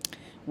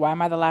 Why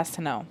am I the last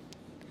to know?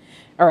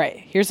 All right,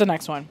 here's the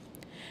next one.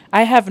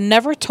 I have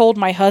never told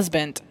my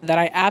husband that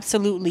I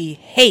absolutely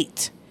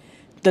hate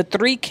the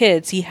 3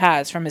 kids he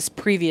has from his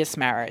previous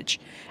marriage.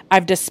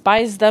 I've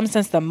despised them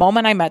since the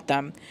moment I met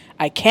them.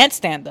 I can't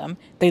stand them.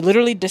 They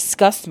literally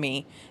disgust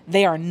me.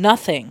 They are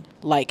nothing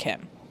like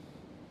him.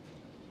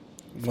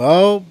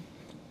 Well,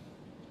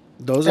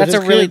 those That's are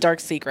a his really kids. dark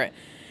secret.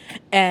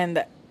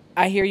 And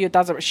I hear you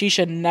 1,000%. She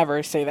should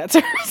never say that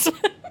to her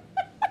husband.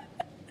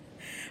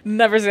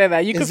 Never say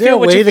that. You can Is there feel a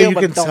what way you that feel, you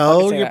but can don't fucking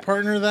tell say your that.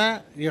 partner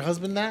that, your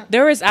husband that?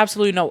 There is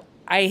absolutely no.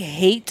 I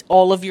hate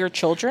all of your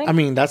children. I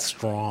mean, that's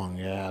strong.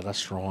 Yeah, that's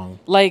strong.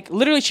 Like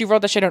literally, she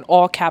wrote that shit in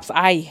all caps.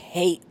 I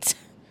hate.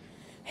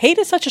 Hate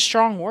is such a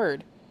strong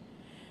word.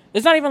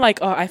 It's not even like,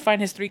 oh, I find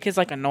his 3 kids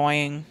like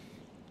annoying,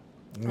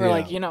 or Yeah.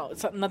 like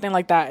it's nothing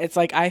like that. It's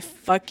like I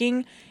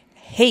fucking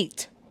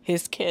hate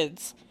his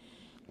kids.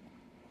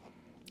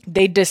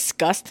 They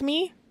disgust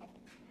me.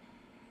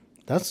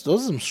 Those are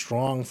some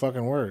strong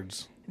fucking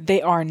words.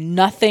 They are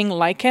nothing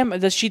like him.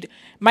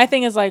 My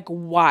thing is like,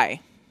 why?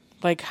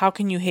 Like, how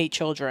can you hate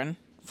children?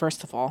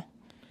 First of all,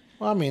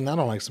 Well, I mean, I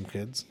don't like some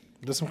kids.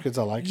 There's some kids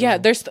I like. yeah.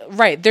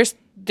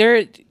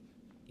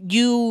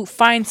 You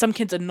find some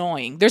kids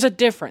annoying. There's a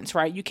difference,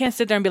 right? You can't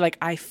sit there and be like,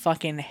 I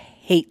fucking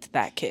hate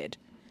that kid.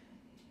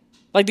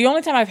 Like the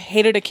only time I've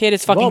hated a kid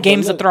is fucking Well, but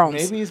Games look, of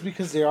Thrones. Maybe it's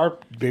because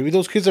maybe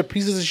those kids are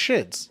pieces of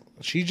shits.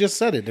 She just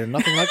said it. They're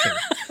nothing like him.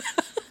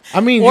 I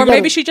mean, Or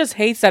maybe she just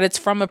hates that it's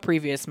from a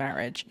previous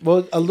marriage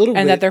Well, a little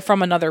and bit. that they're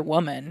from another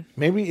woman.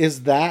 Maybe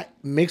is that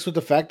mixed with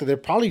the fact that they're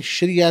probably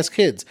shitty ass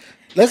kids.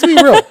 Let's be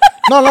real.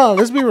 No,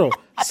 let's be real.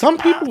 Some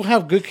people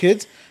have good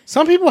kids.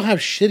 Some people have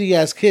shitty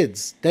ass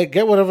kids that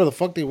get whatever the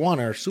fuck they want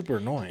and are super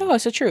annoying. No,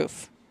 it's the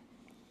truth.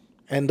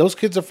 And those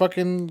kids are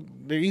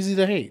they're easy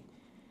to hate.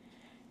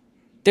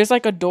 There's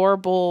like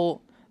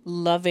adorable,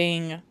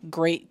 loving,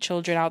 great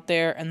children out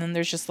there. And then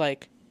there's just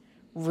like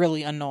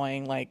really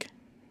annoying, like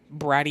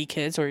bratty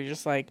kids where you're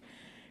just like,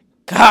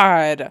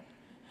 God.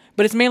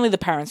 But it's mainly the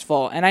parents'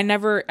 fault. And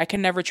I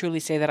can never truly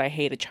say that I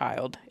hate a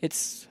child.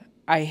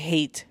 I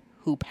hate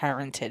who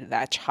parented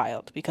that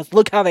child because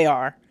look how they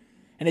are.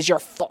 And it's your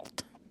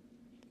fault.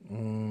 Go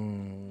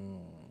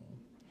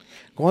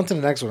on to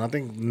the next one. I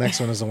think the next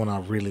one is the one I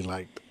really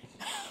liked.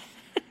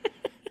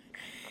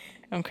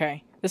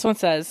 Okay. This one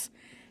says,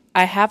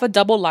 I have a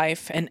double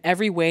life in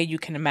every way you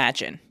can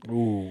imagine.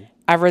 Ooh.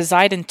 I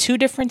reside in 2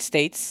 different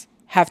states,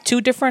 have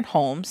 2 different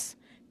homes,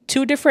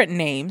 2 different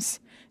names,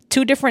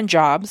 2 different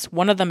jobs,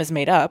 one of them is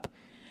made up,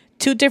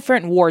 2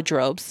 different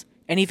wardrobes,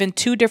 and even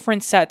 2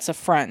 different sets of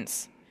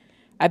friends.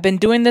 I've been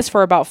doing this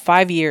for about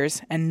 5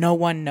 years, and no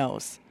one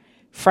knows.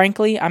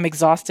 Frankly, I'm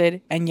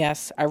exhausted, and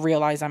yes, I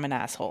realize I'm an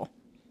asshole.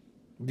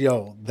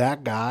 Yo,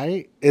 that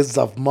guy is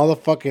a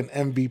motherfucking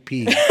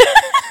MVP.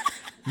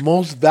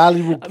 Most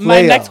valuable player.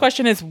 My next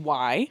question is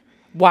why?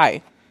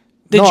 Why?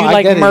 Did No, you I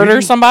like get it. murder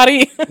You-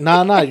 somebody?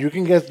 Nah. You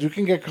can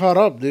get caught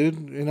up,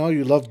 dude. You know,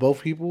 you love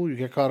both people. You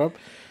get caught up.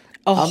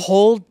 A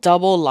whole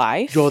double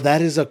life? Yo,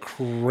 that is a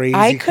crazy.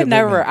 I could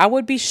never. commitment. I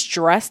would be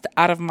stressed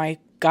out of my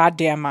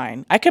goddamn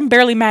mind. I can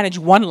barely manage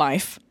 1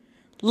 life,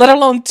 let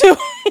alone 2.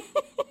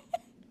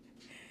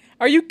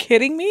 Are you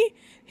kidding me?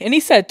 And he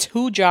said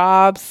 2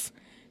 jobs,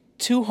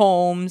 2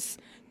 homes,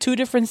 2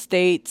 different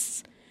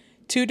states,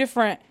 2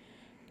 different.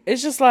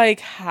 It's just like,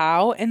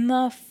 how in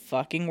the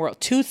fucking world?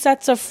 2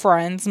 sets of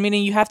friends,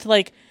 meaning you have to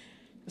like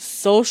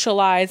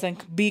socialize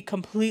and be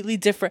completely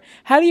different.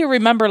 How do you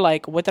remember,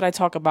 like, what did I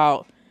talk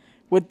about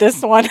with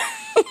this one?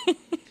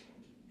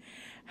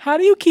 How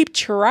do you keep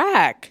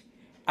track?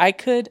 I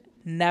could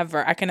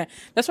never.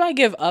 That's why I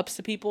give ups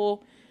to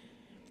people.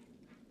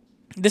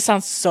 This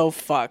sounds so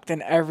fucked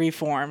in every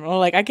form. Or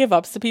like, I give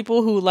ups to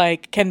people who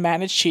like can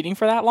manage cheating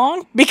for that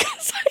long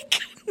because I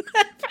could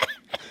never.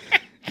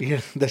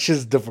 Yeah, that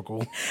shit's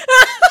difficult.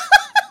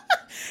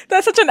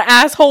 That's such an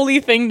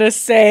assholey thing to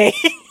say.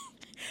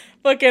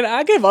 Fucking,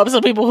 I give ups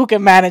to people who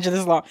can manage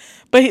this long.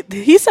 But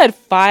he said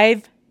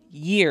 5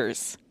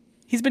 years.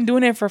 He's been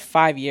doing it for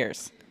 5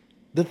 years.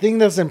 The thing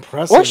that's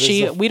impressive, Or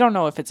she. We don't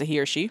know if it's a he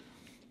or she.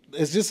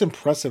 It's just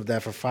impressive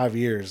that for 5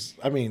 years.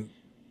 I mean,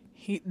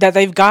 That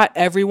they've got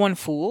everyone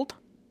fooled.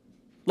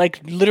 Like,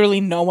 literally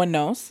no one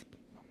knows.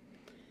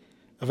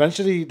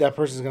 eventually that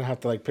person's gonna have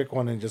to like pick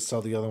one and just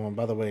tell the other one.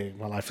 By the way,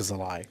 my life is a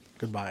lie.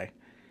 Goodbye.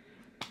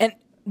 And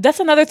that's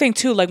another thing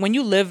too. Like, when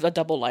you live a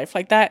double life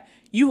like that,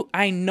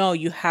 I know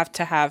you have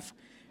to have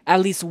at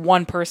least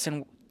one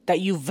person that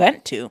you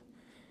vent to.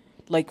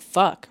 Like,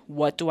 fuck,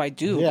 what do I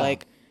do? Yeah.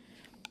 Like,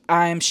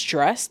 I'm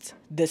stressed.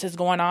 This is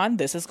going on.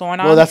 This is going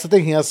on. Well, that's the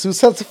thing. He has 2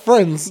 sets of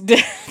friends.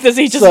 Does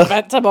he just So-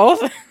 vent to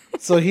both?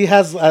 So he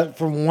has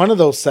from one of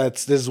those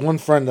sets. There's one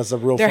friend that's a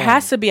real. There friend.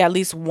 has to be at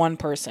least one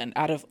person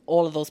out of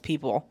all of those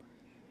people.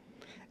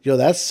 Yo,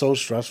 that's so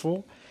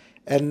stressful.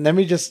 And let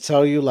me just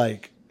tell you,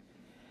 like,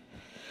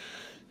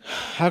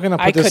 how can I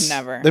put I this? could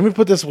never. Let me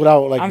put this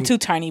without like. I'm too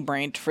tiny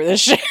brained for this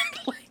shit.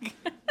 Like,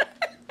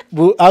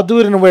 Well, I'll do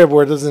it in a way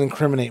where it doesn't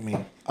incriminate me.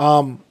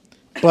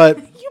 But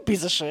you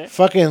piece of shit.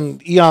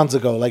 fucking eons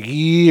ago, like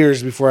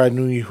years before I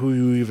knew who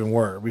you even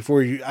were,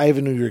 I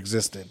even knew you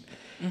existed,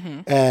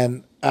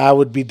 and I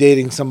would be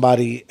dating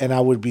somebody and I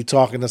would be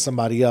talking to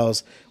somebody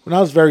else when I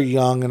was very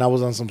young and I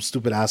was on some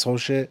stupid asshole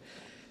shit,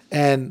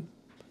 and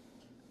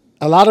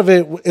a lot of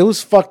it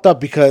was fucked up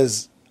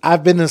because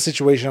I've been in a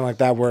situation like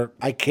that where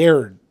I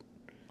cared.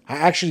 I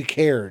actually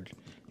cared.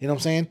 You know what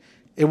I'm saying?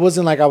 It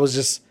wasn't like I was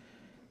just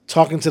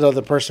talking to the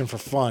other person for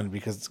fun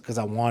because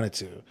I wanted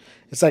to.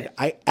 It's like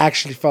I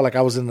actually felt like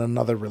I was in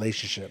another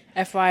relationship.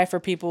 FYI for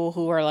people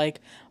who are like,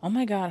 oh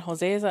my God,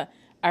 Jose is I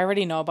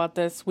already know about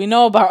this. We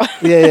know about.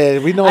 Yeah,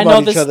 we know I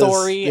about know each the other's.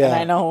 story, Yeah. and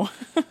I know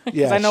because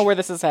Yeah, I know where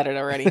this is headed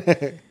already.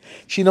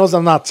 She knows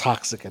I'm not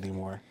toxic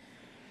anymore.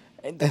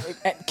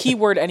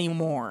 Keyword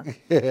anymore.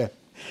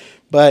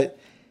 But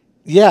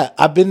yeah,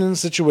 I've been in a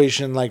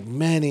situation like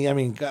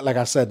like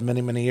I said,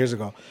 many years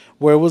ago,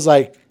 where it was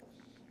like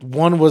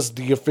one was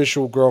the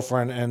official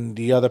girlfriend and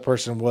the other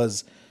person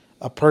was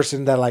a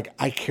person that like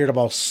I cared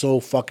about so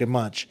fucking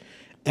much.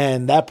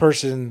 And that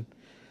person,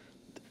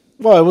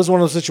 well, it was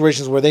one of those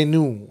situations where they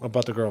knew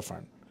about the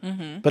girlfriend.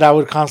 But I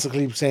would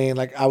constantly saying,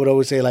 like, I would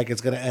always say, like,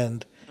 it's going to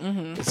end.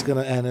 It's going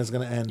to end. It's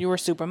going to end. You were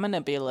super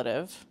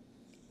manipulative.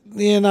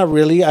 Yeah, not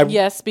really.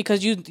 Yes,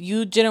 because you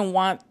didn't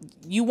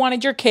you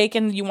wanted your cake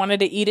and you wanted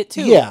to eat it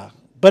too. Yeah,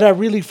 but I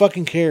really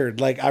fucking cared.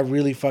 Like, I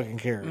really fucking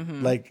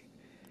cared. Like,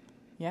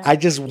 Yeah. I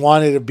just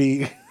wanted to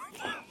be.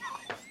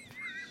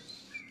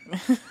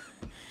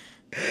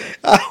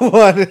 I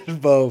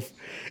wanted both.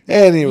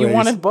 Anyways. You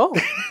wanted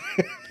both.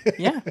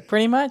 Yeah,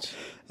 pretty much.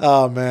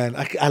 Oh, man.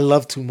 I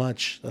love too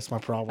much. That's my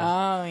problem.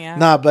 Oh yeah.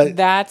 Nah, but-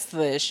 that's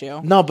the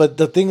issue. No, but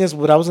the thing is,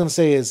 what I was going to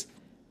say is,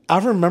 I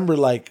remember,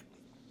 like,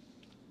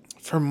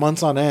 for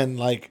months on end,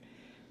 like,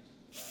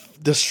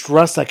 the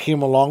stress that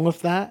came along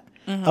with that,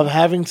 of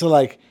having to,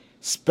 like,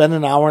 spend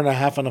an hour and a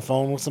half on the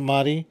phone with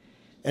somebody,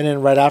 and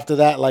then right after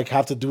that, like,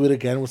 have to do it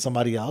again with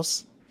somebody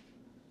else.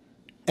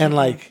 And,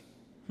 like,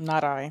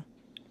 Not I.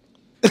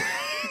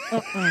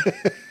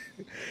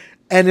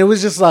 and it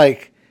was just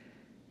like,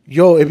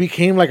 yo, it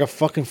became like a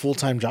fucking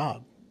full-time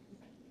job.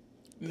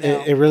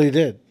 No. It really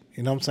did.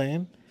 You know what I'm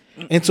saying?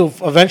 And so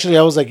eventually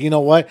I was like, you know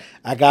what?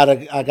 I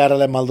gotta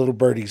let my little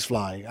birdies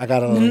fly. I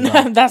gotta let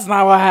them go. That's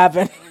not what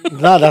happened.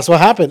 No, that's what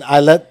happened.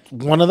 I let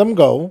one of them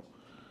go.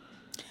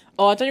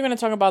 Oh, I thought you were gonna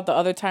talk about the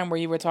other time where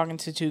you were talking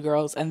to two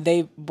girls and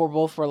they were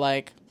both were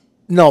like,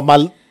 No,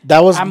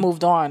 that was I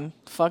moved on.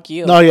 Fuck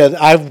you. No, yeah,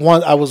 I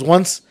was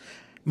once.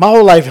 My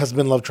whole life has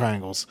been love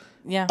triangles.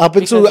 Yeah. Up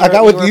until because I got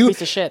you with were a you.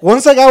 piece of shit.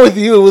 Once I got with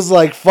you, it was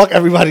like fuck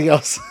everybody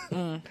else.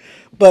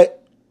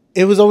 But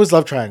it was always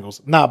love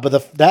triangles. Nah,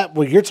 but that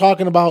what you're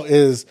talking about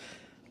is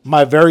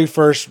my very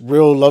first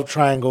real love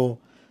triangle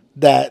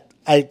that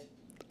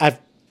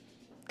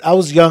I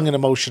was young and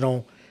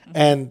emotional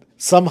and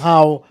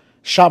somehow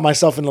shot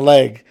myself in the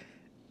leg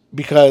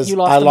because You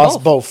lost I them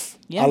lost both. both.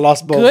 Yeah. I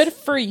lost both. Good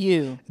for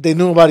you. They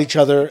knew about each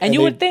other. And you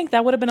they- would think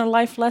that would have been a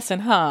life lesson,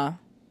 huh?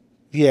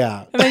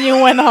 Yeah. And then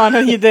you went on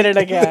and you did it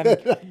again.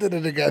 I did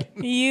it again.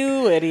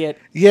 You idiot.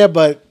 Yeah,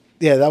 but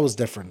yeah, that was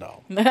different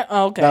though.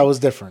 Okay. That was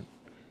different.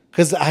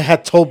 Because I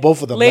had told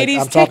both of them. Ladies,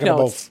 like, I'm take talking to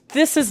notes. both.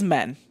 This is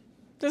men.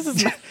 This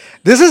is men.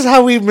 This is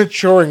how we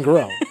mature and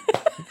grow.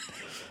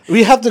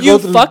 We have to You go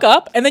through. fuck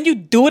up and then you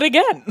do it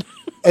again.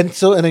 And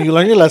then you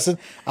learn your lesson.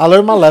 I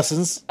learned my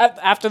lessons.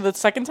 After the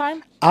second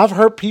time? I've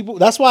hurt people.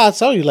 That's why I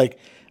tell you, like,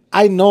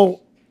 I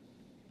know.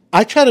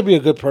 I try to be a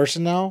good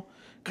person now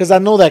because I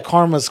know that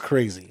karma's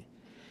crazy,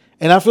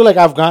 and I feel like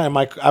I've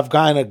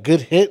gotten a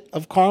good hit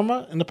of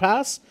karma in the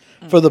past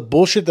for the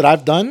bullshit that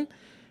I've done.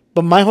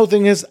 But my whole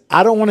thing is,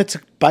 I don't want it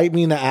to bite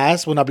me in the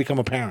ass when I become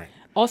a parent.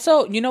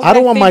 Also, you know what I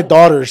don't want my think?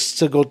 daughters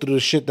to go through the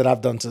shit that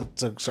I've done to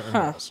certain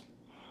girls.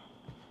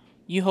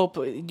 You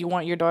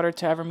want your daughter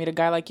to ever meet a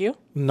guy like you?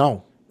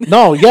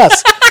 No,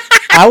 yes.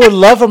 I would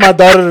love for my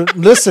daughter to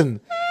listen.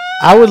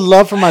 I would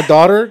love for my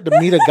daughter to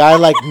meet a guy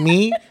like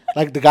me,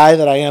 like the guy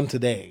that I am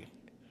today.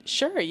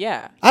 Sure,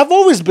 yeah. I've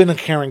always been a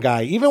caring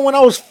guy, even when I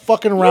was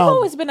fucking You've around.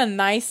 always been a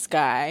nice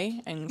guy,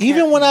 and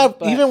Even when I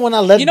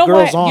let You know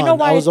girls why- you on, know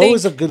why I was I think-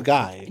 always a good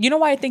guy. You know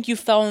why I think you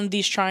fell in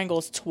these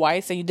triangles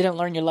twice and you didn't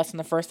learn your lesson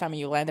the first time and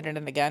you landed in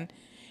it again?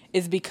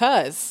 Is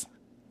because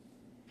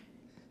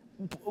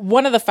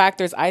one of the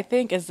factors I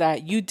think is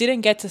that you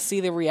didn't get to see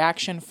the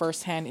reaction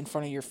firsthand in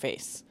front of your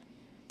face.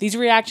 These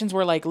reactions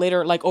were like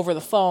later, like over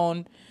the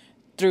phone,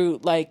 through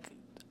like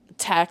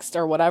text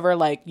or whatever.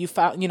 Like you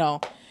found,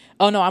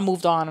 oh no, I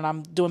moved on and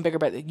I'm doing bigger,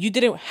 better. You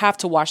didn't have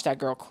to watch that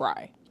girl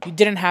cry. You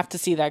didn't have to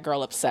see that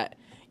girl upset.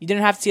 You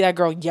didn't have to see that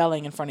girl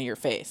yelling in front of your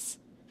face.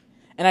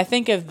 And I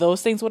think if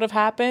those things would have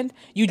happened,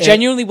 you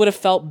genuinely would have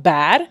felt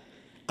bad.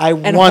 I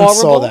and once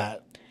saw horrible,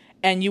 that.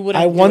 And you would.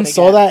 I once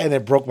saw that, and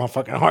it broke my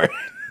fucking heart.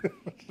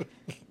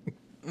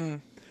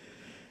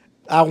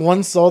 I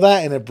once saw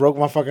that, and it broke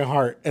my fucking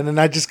heart. And then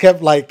I just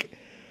kept like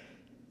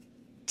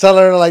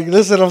telling her, like,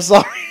 "Listen, I'm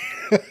sorry.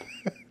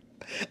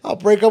 I'll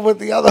break up with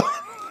the other."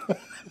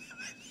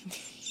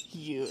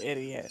 You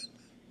idiot.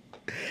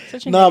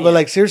 Such an No, idiot. but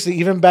like seriously,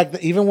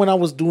 even when I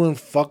was doing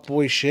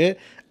fuckboy shit,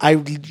 I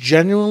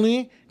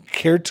genuinely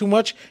cared too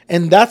much,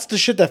 and that's the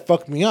shit that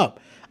fucked me up.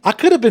 I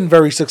could have been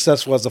very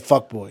successful as a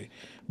fuckboy,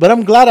 but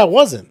I'm glad I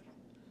wasn't.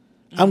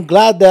 I'm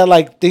glad that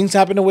like things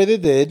happened the way they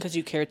did because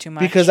you care too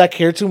much. because I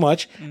cared too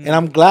much, and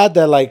I'm glad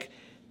that like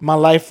my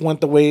life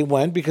went the way it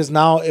went because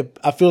now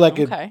I feel like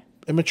Okay.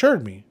 it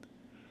matured me.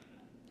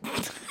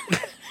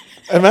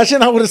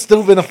 Imagine I would have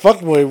still been a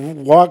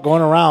fuckboy,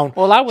 going around,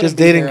 well, I would just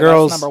dating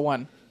girls. That's number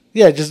one.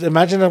 Yeah, just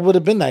imagine I would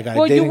have been that guy.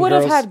 Well, you dating would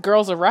have girls. had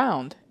girls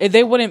around. If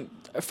they wouldn't.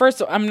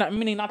 First, I'm not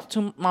meaning not to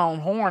toot my own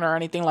horn or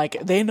anything. Like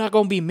they're not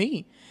gonna be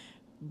me.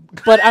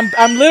 But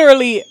I'm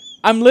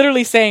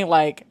literally saying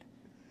like,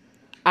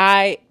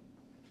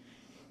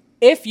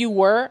 if you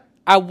were,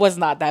 I was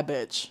not that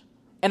bitch.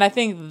 And I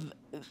think,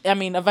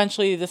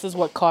 eventually this is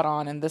what caught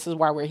on, and this is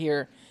why we're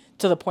here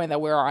to the point that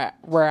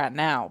we're at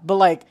now. But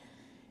like,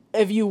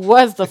 if you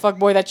was the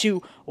fuckboy that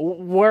you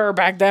were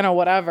back then or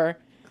whatever,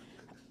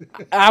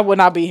 I would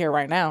not be here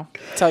right now.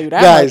 Tell you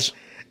that Guys, much.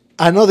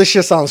 I know this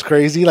shit sounds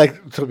crazy.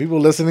 Like to people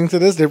listening to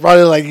this, they're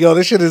probably like, "Yo,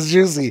 this shit is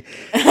juicy."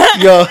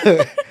 Yo,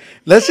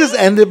 let's just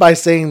end it by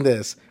saying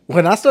this.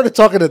 When I started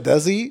talking to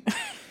Desi,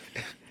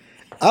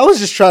 I was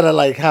just trying to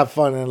like have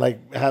fun and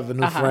like have a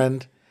new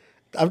friend.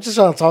 I'm just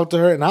trying to talk to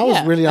her, and I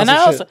was really on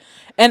some shit.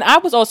 I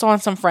was also on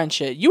some friend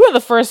shit. You were the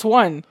first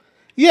one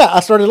Yeah, I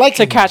started liking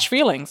to you. catch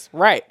feelings,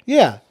 right?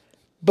 Yeah.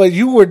 But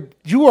you were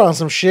on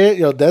some shit.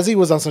 Yo, Desi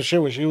was on some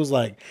shit where she was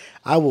like,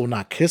 "I will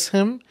not kiss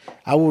him.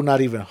 I will not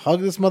even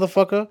hug this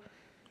motherfucker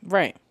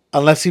Right.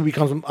 unless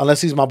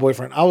he's my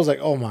boyfriend." I was like,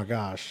 "Oh my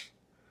gosh."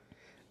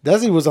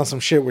 Desi was on some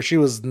shit where she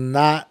was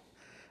not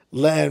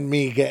letting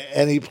me get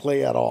any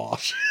play at all.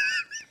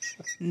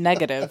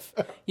 Negative.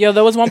 Yo,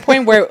 there was one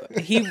point where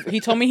he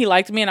told me he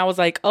liked me, and I was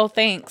like, "Oh,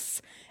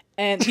 thanks."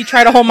 And he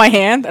tried to hold my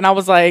hand, and I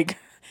was like,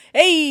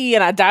 "Hey,"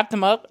 and I dapped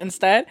him up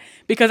instead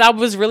because I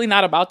was really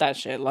not about that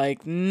shit.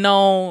 Like,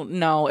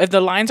 no. If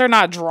the lines are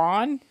not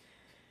drawn,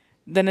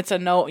 then it's a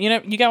no. You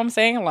get what I'm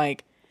saying?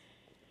 Like,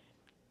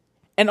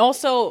 and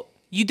also,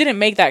 you didn't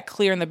make that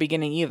clear in the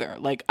beginning either.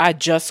 Like, I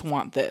just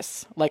want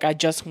this. Like, I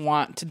just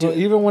want to do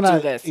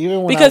But this.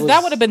 I Because that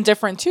was- would have been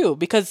different too.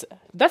 Because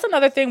that's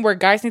another thing where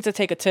guys need to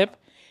take a tip.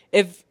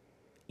 If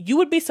you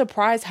would be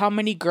surprised how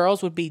many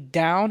girls would be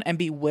down and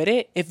be with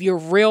it if you're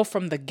real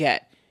from the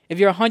get. If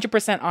you're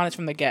 100% honest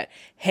from the get,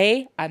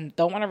 hey, I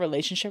don't want a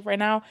relationship right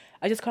now.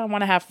 I just kind of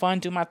want to have fun,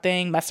 do my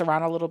thing, mess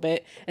around a little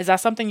bit. Is that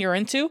something you're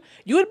into?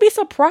 You would be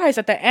surprised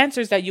at the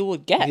answers that you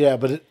would get. Yeah,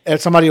 but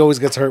somebody always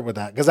gets hurt with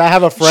that because I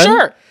have a friend.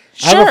 Sure,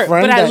 I have a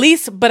friend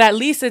but at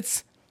least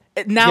it's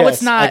now. Yes,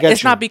 It's not.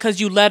 It's you. not because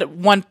you let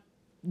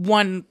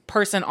one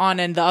person on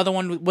and the other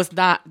one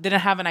didn't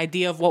have an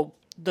idea of what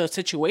the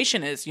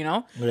situation is. You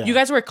know, you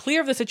guys were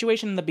clear of the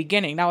situation in the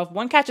beginning. Now, if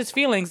one catches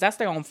feelings, that's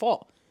their own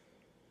fault.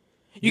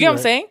 You get what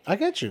I'm saying? I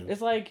get you.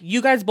 It's like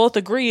you guys both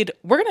agreed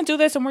we're gonna do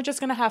this and we're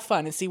just gonna have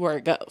fun and see where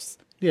it goes.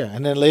 Yeah,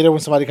 and then later when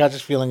somebody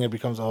catches feeling, it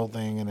becomes a whole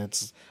thing, and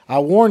it's I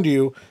warned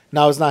you.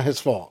 Now it's not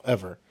his fault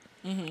ever.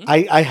 Mm-hmm.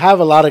 I have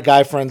a lot of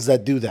guy friends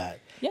that do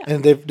that,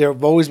 and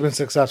they've always been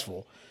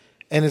successful,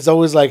 and it's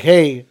always like,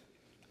 hey,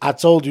 I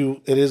told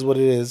you it is what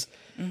it is.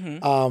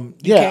 Mm-hmm.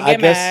 I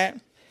guess.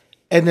 Mad.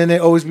 And then it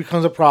always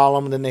becomes a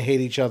problem, and then they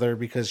hate each other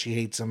because she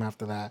hates him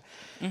after that.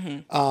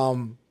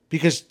 Mm-hmm.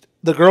 Because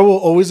the girl will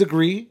always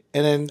agree,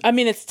 and then I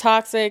mean, it's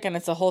toxic and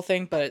it's a whole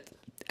thing, but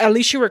at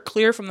least you were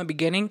clear from the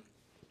beginning.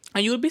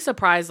 And you would be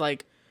surprised,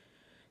 like,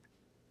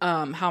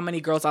 how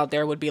many girls out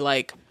there would be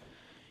like,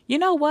 you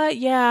know what?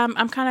 Yeah,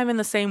 I'm kind of in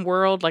the same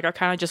world. Like, I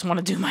kind of just want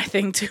to do my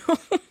thing too.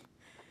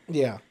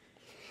 Yeah.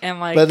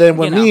 And like, but then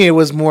with me, it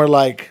was more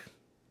like,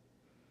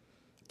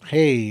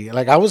 hey,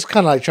 like I was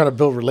kind of like trying to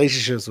build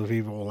relationships with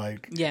people.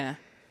 Like, yeah.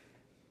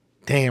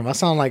 Damn, I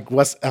sound like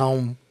West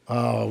Elm,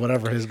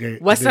 whatever his game.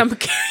 West Elm.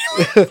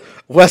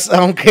 West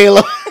Elm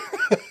Caleb.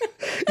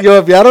 Yo,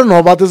 if y'all don't know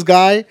about this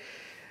guy.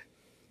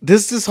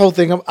 This whole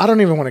thing, I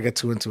don't even want to get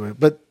too into it,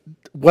 but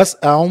West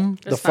Elm,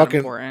 That's the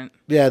fucking important.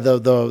 Yeah,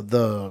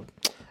 the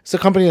it's a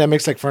company that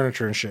makes like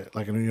furniture and shit,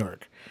 like in New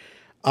York.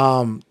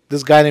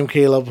 This guy named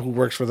Caleb who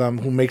works for them,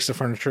 who makes the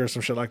furniture,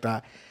 some shit like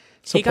that.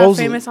 He got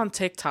famous on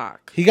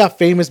TikTok. He got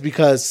famous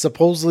because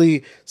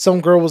supposedly some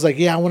girl was like,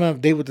 "Yeah, I want to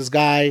date with this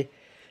guy,"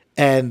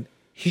 and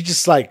he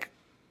just like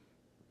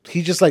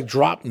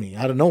dropped me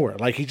out of nowhere.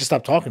 Like he just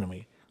stopped talking to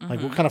me. Mm-hmm.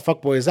 Like what kind of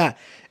fuckboy is that?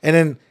 And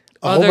then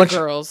other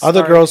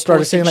girls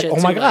started saying like,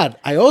 "Oh my god,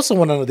 I also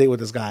went on a date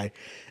with this guy,"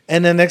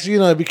 and then next,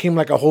 it became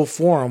like a whole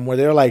forum where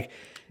they're like,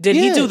 "Did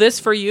he do this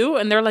for you?"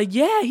 And they're like,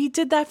 "Yeah, he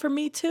did that for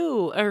me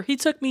too," or "He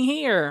took me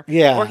here,"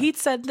 or "He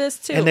said this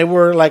too." And they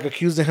were like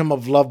accusing him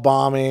of love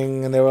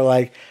bombing, and they were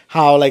like,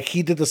 "How like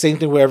he did the same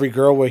thing with every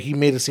girl, where he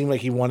made it seem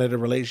like he wanted a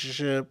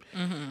relationship,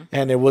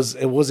 and it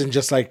wasn't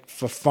just like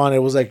for fun;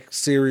 it was like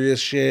serious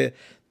shit."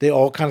 They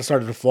all kind of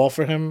started to fall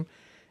for him,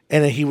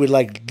 and then he would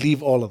like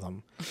leave all of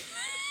them.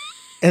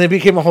 And it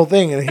became a whole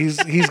thing, and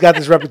he's got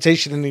this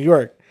reputation in New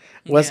York,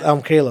 West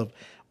Elm Caleb.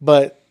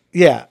 But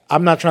yeah,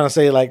 I'm not trying to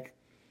say like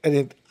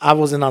I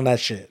wasn't on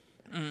that shit,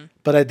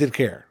 but I did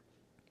care.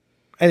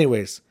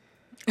 Anyways,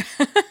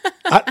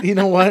 you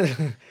know what?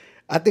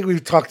 I think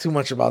we've talked too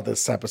much about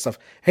this type of stuff.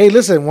 Hey,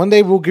 listen, one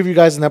day we'll give you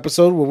guys an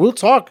episode where we'll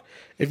talk.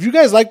 If you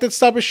guys like this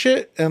type of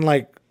shit and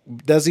like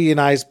Desi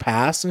and I's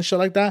past and shit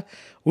like that,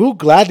 we'll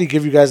gladly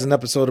give you guys an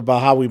episode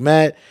about how we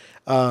met.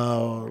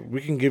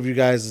 We can give you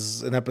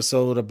guys an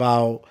episode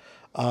about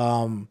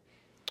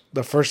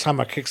the first time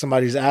I kicked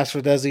somebody's ass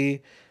for Desi.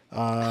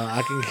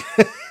 I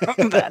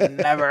can. That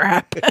never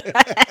happened.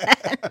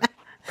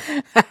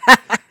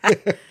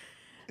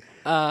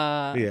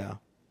 Yeah.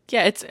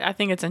 Yeah, I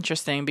think it's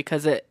interesting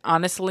because it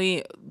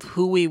honestly,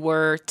 who we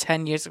were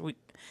 10 years we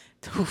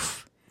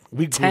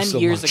 10 so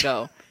years much.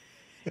 ago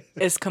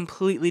is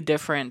completely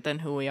different than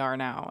who we are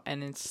now,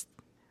 and it's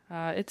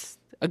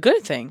a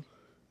good thing.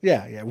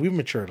 Yeah, we've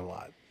matured a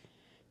lot.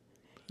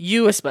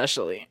 You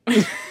especially.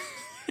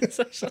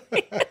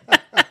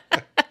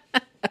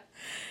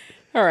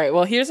 All right,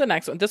 well, here's the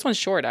next one. This one's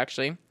short,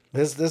 actually.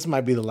 This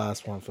might be the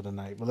last one for the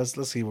night, but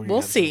let's see what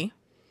we'll see.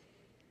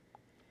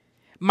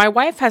 My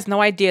wife has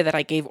no idea that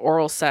I gave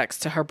oral sex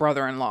to her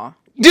brother-in-law.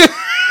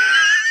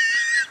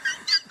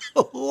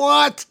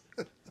 What?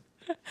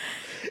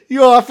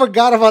 Yo, I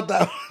forgot about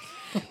that.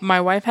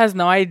 My wife has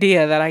no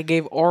idea that I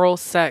gave oral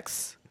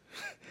sex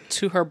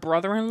to her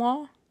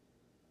brother-in-law.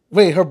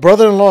 Wait, her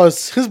brother-in-law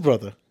is his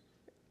brother.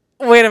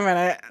 Wait a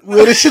minute.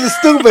 Well, this shit is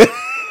stupid.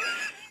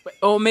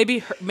 Oh, maybe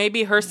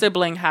her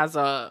sibling has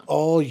a.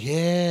 Oh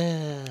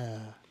yeah.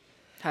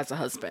 Has a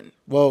husband.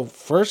 Well,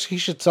 first he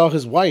should tell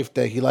his wife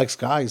that he likes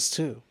guys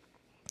too.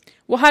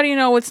 Well, how do you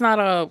know it's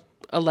not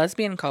a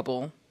lesbian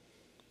couple?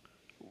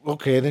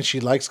 Okay, then she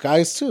likes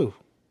guys too.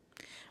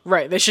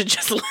 Right, they should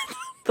just let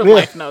the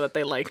wife know that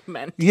they like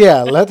men.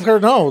 Yeah, let her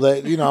know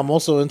that I'm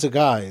also into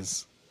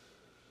guys,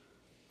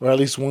 or at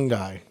least one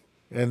guy.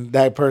 And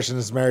that person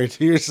is married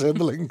to your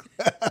sibling.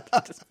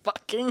 That's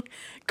fucking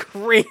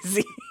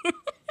crazy.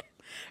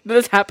 Did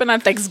this happen on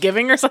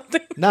Thanksgiving or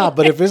something? Nah,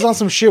 but if it's on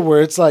some shit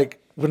where it's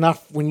like,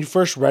 when you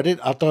first read it,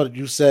 I thought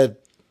you said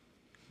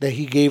that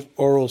he gave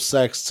oral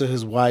sex to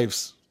his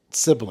wife's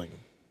sibling.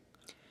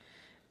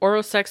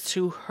 Oral sex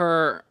to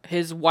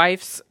his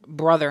wife's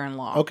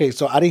brother-in-law. Okay,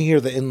 so I didn't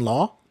hear the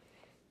in-law.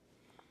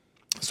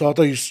 So I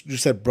thought you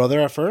said brother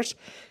at first.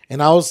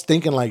 And I was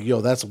thinking like,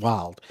 yo, that's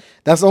wild.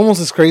 That's almost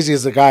as crazy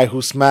as the guy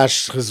who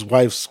smashed his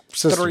wife's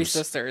sisters. 3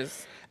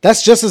 sisters.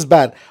 That's just as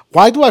bad.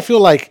 Why do I feel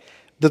like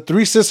the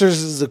Three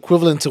Sisters is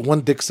equivalent to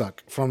one dick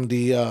suck from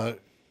the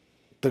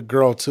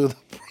girl to the...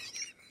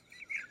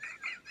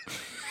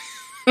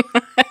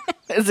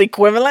 Is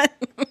equivalent?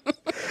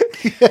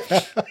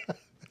 Yeah.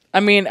 I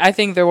mean, I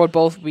think they would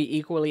both be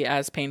equally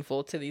as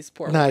painful to these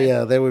poor women.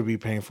 Yeah, they would be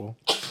painful.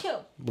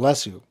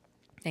 Bless you.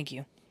 Thank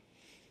you.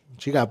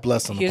 She got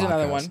blessed on the podcast. Here's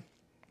another one.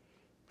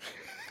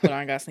 Hold on,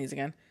 I gotta sneeze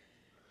again.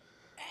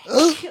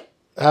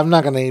 I'm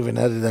not going to even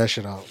edit that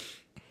shit out.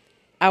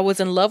 I was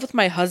in love with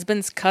my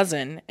husband's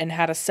cousin and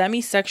had a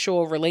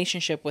semi-sexual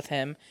relationship with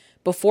him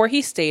before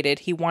he stated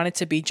he wanted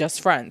to be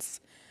just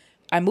friends.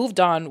 I moved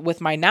on with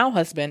my now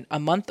husband a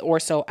month or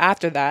so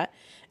after that,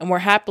 and we're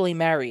happily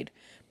married.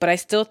 But I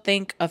still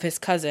think of his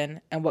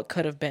cousin and what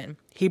could have been.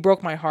 He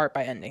broke my heart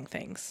by ending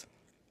things.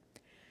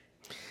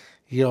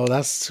 Yo,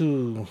 that's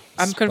too...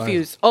 I'm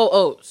confused.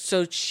 Oh,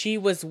 so she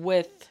was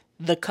with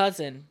the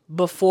cousin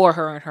before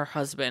her and her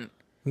husband.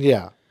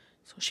 Yeah.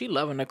 So she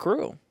loving the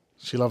crew.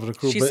 She loving the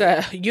crew. She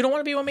said, you don't want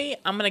to be with me?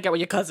 I'm going to get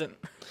with your cousin.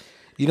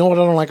 You know what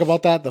I don't like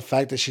about that? The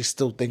fact that she's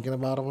still thinking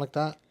about him like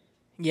that?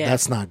 Yeah.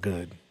 That's not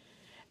good.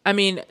 I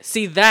mean,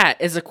 see, that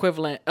is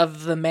equivalent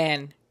of the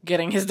man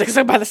getting his dick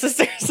sucked by the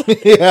sisters.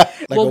 Yeah.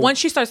 Well, once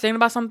she starts thinking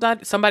about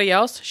somebody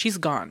else, she's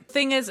gone.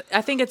 Thing is,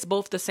 I think it's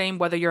both the same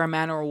whether you're a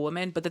man or a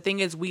woman, but the thing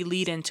is we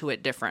lead into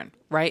it different,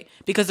 right?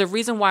 Because the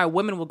reason why a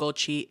woman will go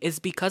cheat is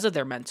because of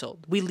their mental.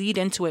 We lead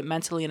into it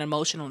mentally and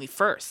emotionally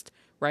first,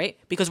 right?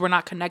 Because we're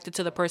not connected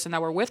to the person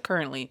that we're with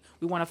currently.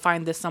 We want to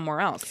find this somewhere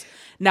else.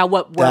 Now,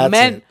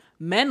 where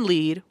men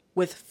lead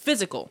with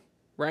physical,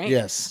 right?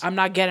 Yes. I'm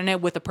not getting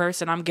it with the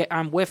person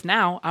I'm with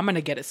now. I'm going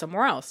to get it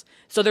somewhere else.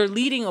 So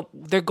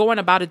they're going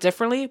about it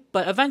differently,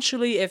 but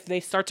eventually if they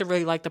start to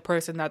really like the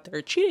person that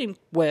they're cheating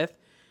with,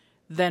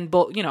 then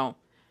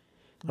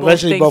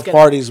eventually both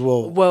parties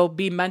will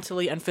be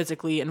mentally and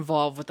physically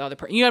involved with the other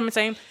person. You know what I'm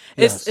saying?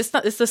 Yes.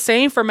 It's the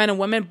same for men and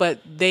women, but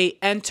they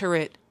enter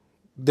it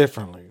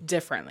differently.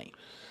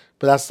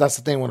 But that's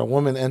the thing, when a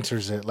woman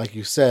enters it, like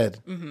you said.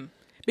 Mm-hmm.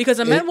 Because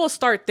a man will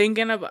start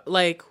thinking about,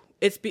 like,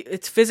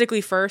 it's physically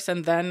first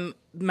and then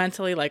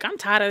mentally, like, I'm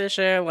tired of this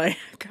shit. Like,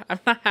 I'm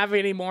not having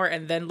it anymore,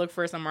 and then look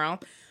for somewhere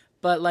else.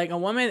 But, like, a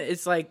woman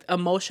is, like,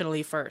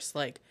 emotionally first.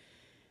 Like,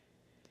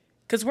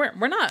 because we're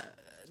not,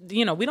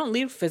 we don't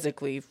lead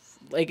physically.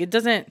 Like,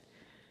 that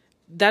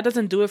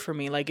doesn't do it for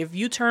me. Like, if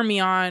you turn me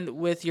on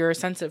with your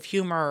sense of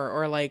humor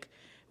or, like,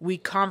 we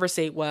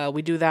conversate well,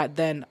 we do that,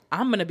 then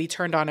I'm going to be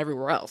turned on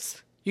everywhere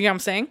else. You get what I'm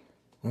saying?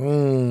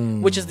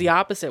 Which is the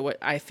opposite what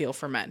I feel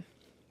for men.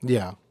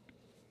 Yeah.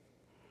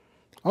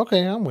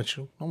 Okay, I'm with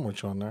you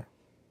on there.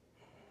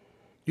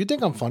 You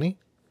think I'm funny?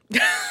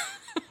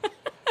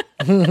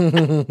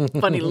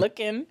 Funny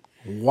looking.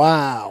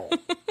 Wow.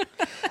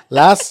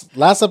 Last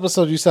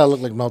episode you said I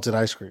looked like melted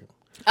ice cream.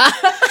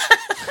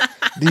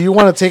 Do you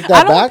want to take that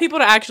I don't back? want people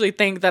to actually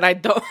think that I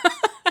don't.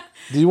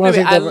 Do you want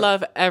to take that I back?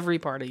 love every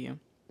part of you.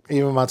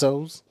 Even my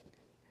toes?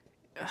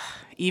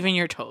 Even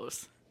your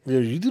toes. Yo,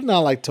 you do not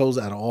like toes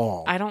at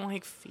all. I don't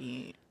like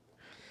feet.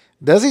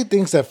 Desi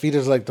thinks that feet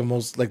is like the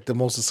most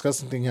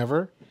disgusting thing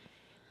ever.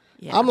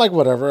 Yeah. I'm like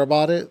whatever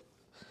about it.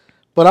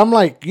 But I'm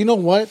like, you know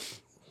what?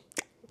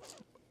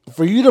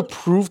 For you to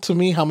prove to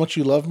me how much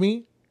you love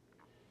me.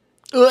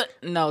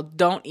 No,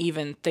 don't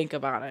even think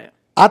about it.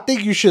 I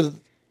think you should,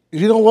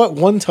 you know what?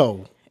 One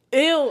toe.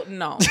 Ew,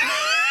 no.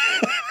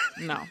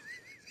 No.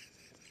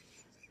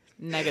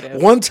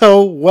 Negative. One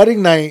toe,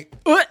 wedding night.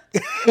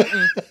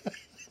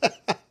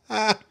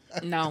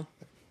 No.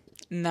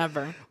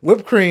 Never.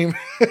 Whipped cream.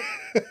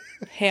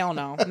 Hell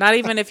no. Not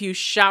even if you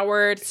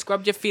showered,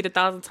 scrubbed your feet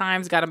 1,000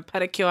 times, got a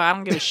pedicure. I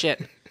don't give a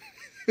shit.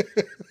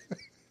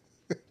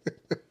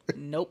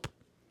 Nope.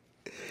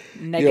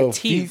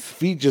 Negative. Yo,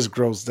 feet just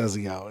gross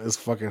Desi out. It's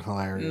fucking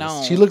hilarious.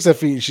 No. She looks at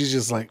feet and she's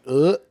just like,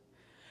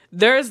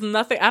 There's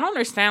nothing. I don't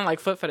understand like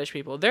foot fetish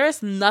people. There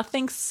is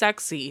nothing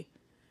sexy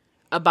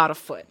about a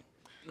foot.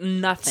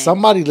 Nothing.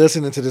 Somebody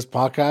listening to this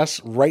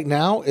podcast right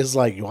now is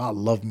like, yo, I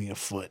love me a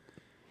foot.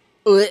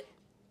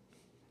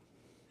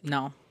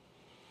 No.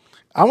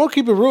 I'm going to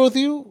keep it real with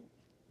you.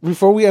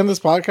 Before we end this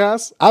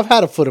podcast, I've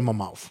had a foot in my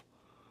mouth.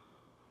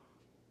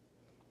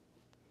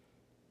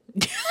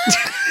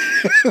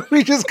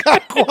 We just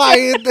got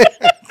quiet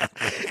there.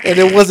 And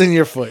it wasn't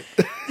your foot.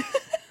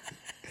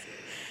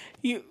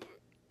 You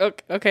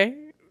okay?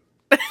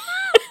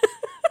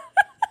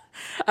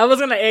 I was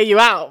gonna air you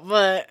out,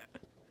 but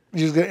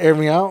You just gonna air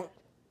me out?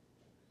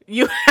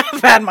 you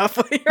have had my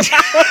foot in your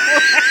mouth.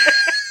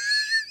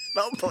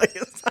 Don't play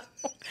yourself.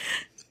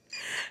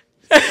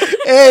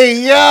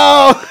 Hey,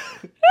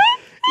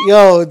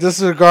 yo,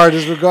 disregard.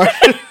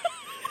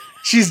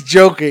 She's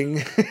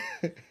joking.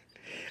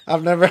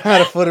 I've never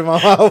had a foot in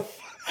my mouth.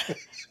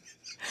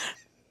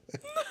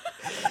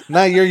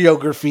 Not your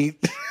yogurt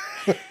feet.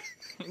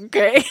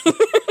 Okay.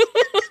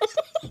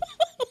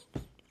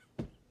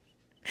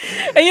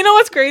 And you know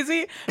what's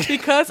crazy?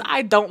 Because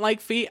I don't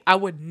like feet, I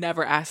would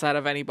never ask that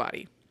of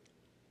anybody.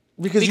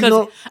 Because you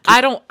know,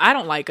 I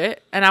don't like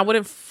it, and I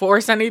wouldn't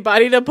force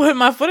anybody to put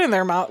my foot in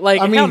their mouth.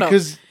 Like, I mean, hell no.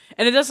 because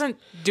And it doesn't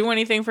do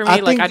anything for me. I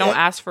Like, think I don't that-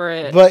 ask for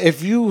it. But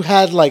if you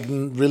had like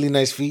really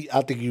nice feet,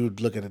 I think you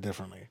would look at it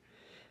differently.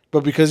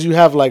 But because you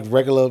have like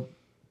regular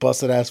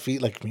busted ass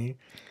feet like me,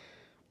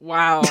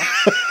 Wow.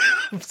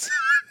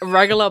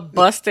 Regular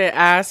busted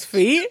ass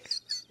feet?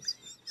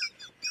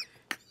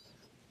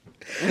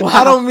 Wow.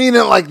 I don't mean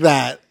it like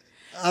that.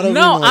 I don't.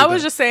 No, mean it like I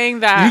was that. just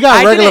saying that. You got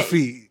I regular didn't-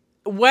 feet.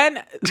 When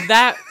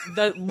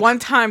the one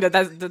time that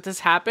this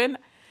happened,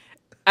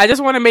 I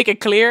just want to make it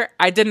clear.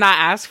 I did not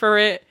ask for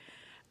it.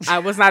 I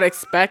was not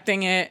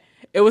expecting it.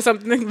 It was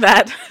something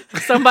that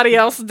somebody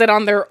else did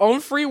on their own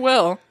free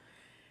will.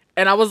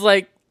 And I was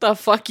like, the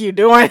fuck you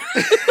doing?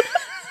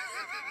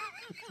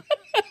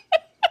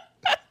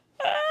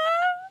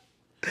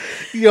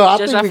 Yo, I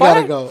Just think we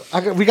FYI. gotta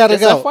go. We gotta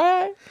Just go.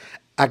 FYI.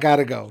 I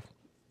gotta go.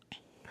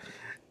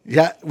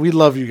 Yeah, we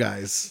love you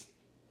guys.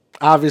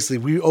 Obviously,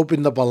 we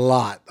opened up a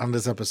lot on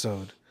this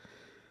episode.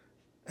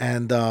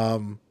 And,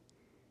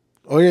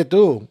 oye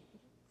tú,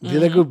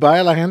 dile goodbye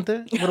a la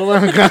gente. What do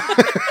I got?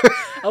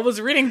 I was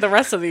reading the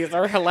rest of these.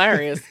 They're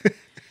hilarious.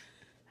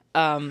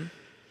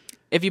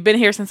 If you've been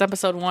here since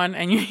episode 1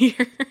 and you're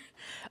here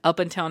up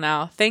until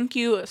now, thank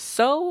you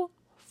so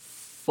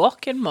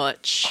fucking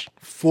much.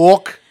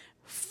 Fork.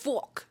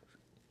 Fuck.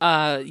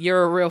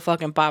 You're a real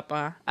fucking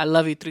papa. I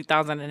love you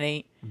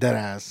 3008. Dead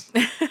ass.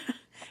 If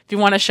you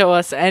want to show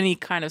us any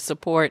kind of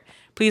support,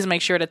 please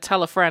make sure to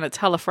tell a friend to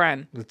tell a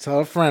friend. To tell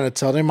a friend, to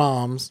tell their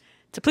moms.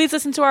 To please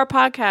listen to our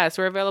podcast.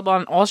 We're available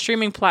on all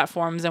streaming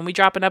platforms and we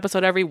drop an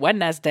episode every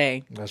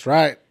Wednesday. That's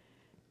right.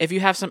 If you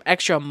have some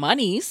extra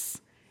monies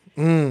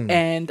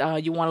and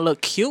you want to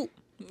look cute,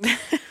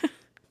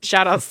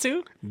 shout outs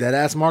to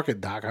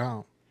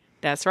Deadassmarket.com.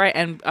 That's right.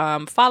 And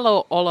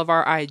follow all of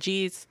our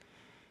IGs.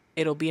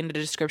 It'll be in the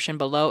description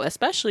below,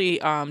 especially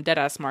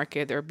Deadass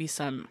Market. There'll be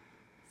some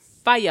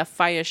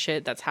fire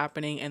shit that's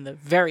happening in the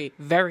very,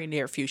 very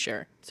near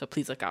future. So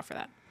please look out for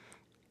that.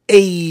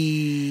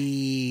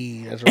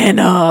 Hey. That's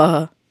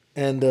right.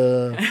 And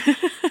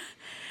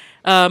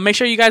make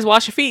sure you guys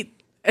wash your feet.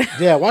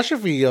 Yeah, wash your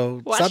feet,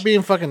 yo. Stop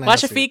being fucking nasty.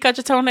 Wash your feet, cut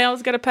your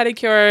toenails, get a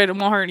pedicure. It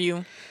won't hurt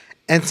you.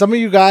 And some of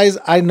you guys,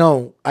 I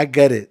know, I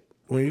get it.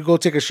 When you go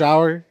take a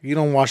shower, you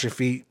don't wash your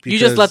feet. You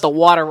just let the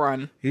water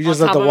run. You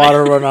just on let the top of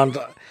water it. run on.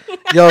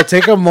 Yo,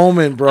 take a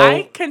moment, bro.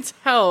 I can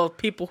tell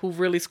people who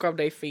really scrub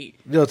their feet.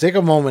 Yo, take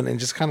a moment and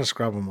just kind of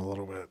scrub them a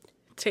little bit.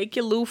 Take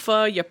your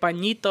loofah, your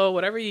pañito,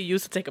 whatever you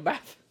use to take a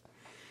bath.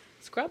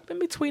 Scrub in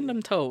between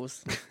them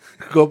toes.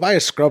 Go buy a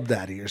scrub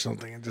daddy or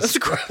something and just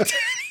Scrub.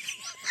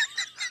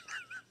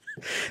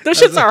 Those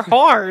shits are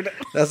hard.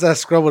 That's that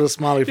scrub with a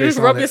smiley You face just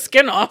on rub it. your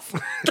skin off.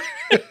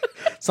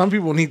 Some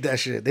people need that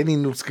shit. They need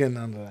new skin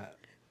under that.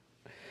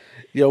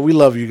 Yo, we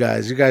love you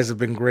guys. You guys have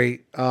been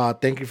great.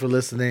 Thank you for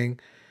listening.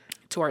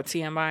 To our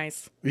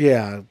TMIs.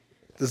 Yeah,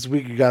 this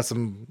week you got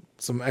some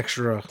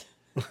extra.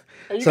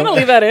 Are you gonna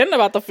leave that in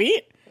about the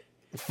feet?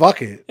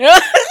 Fuck it.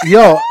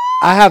 Yo,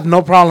 I have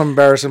no problem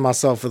embarrassing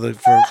myself for.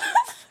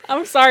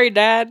 I'm sorry,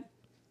 Dad.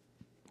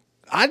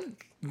 I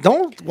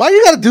don't. Why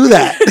you gotta do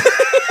that?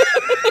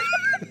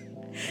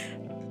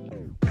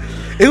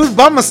 It was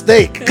by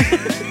mistake.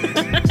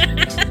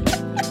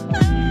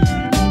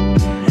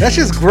 That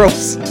shit's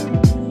gross.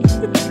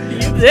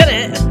 You did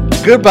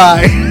it.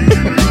 Goodbye.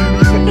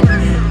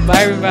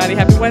 Bye, everybody.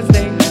 Happy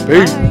Wednesday.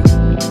 Peace. Bye.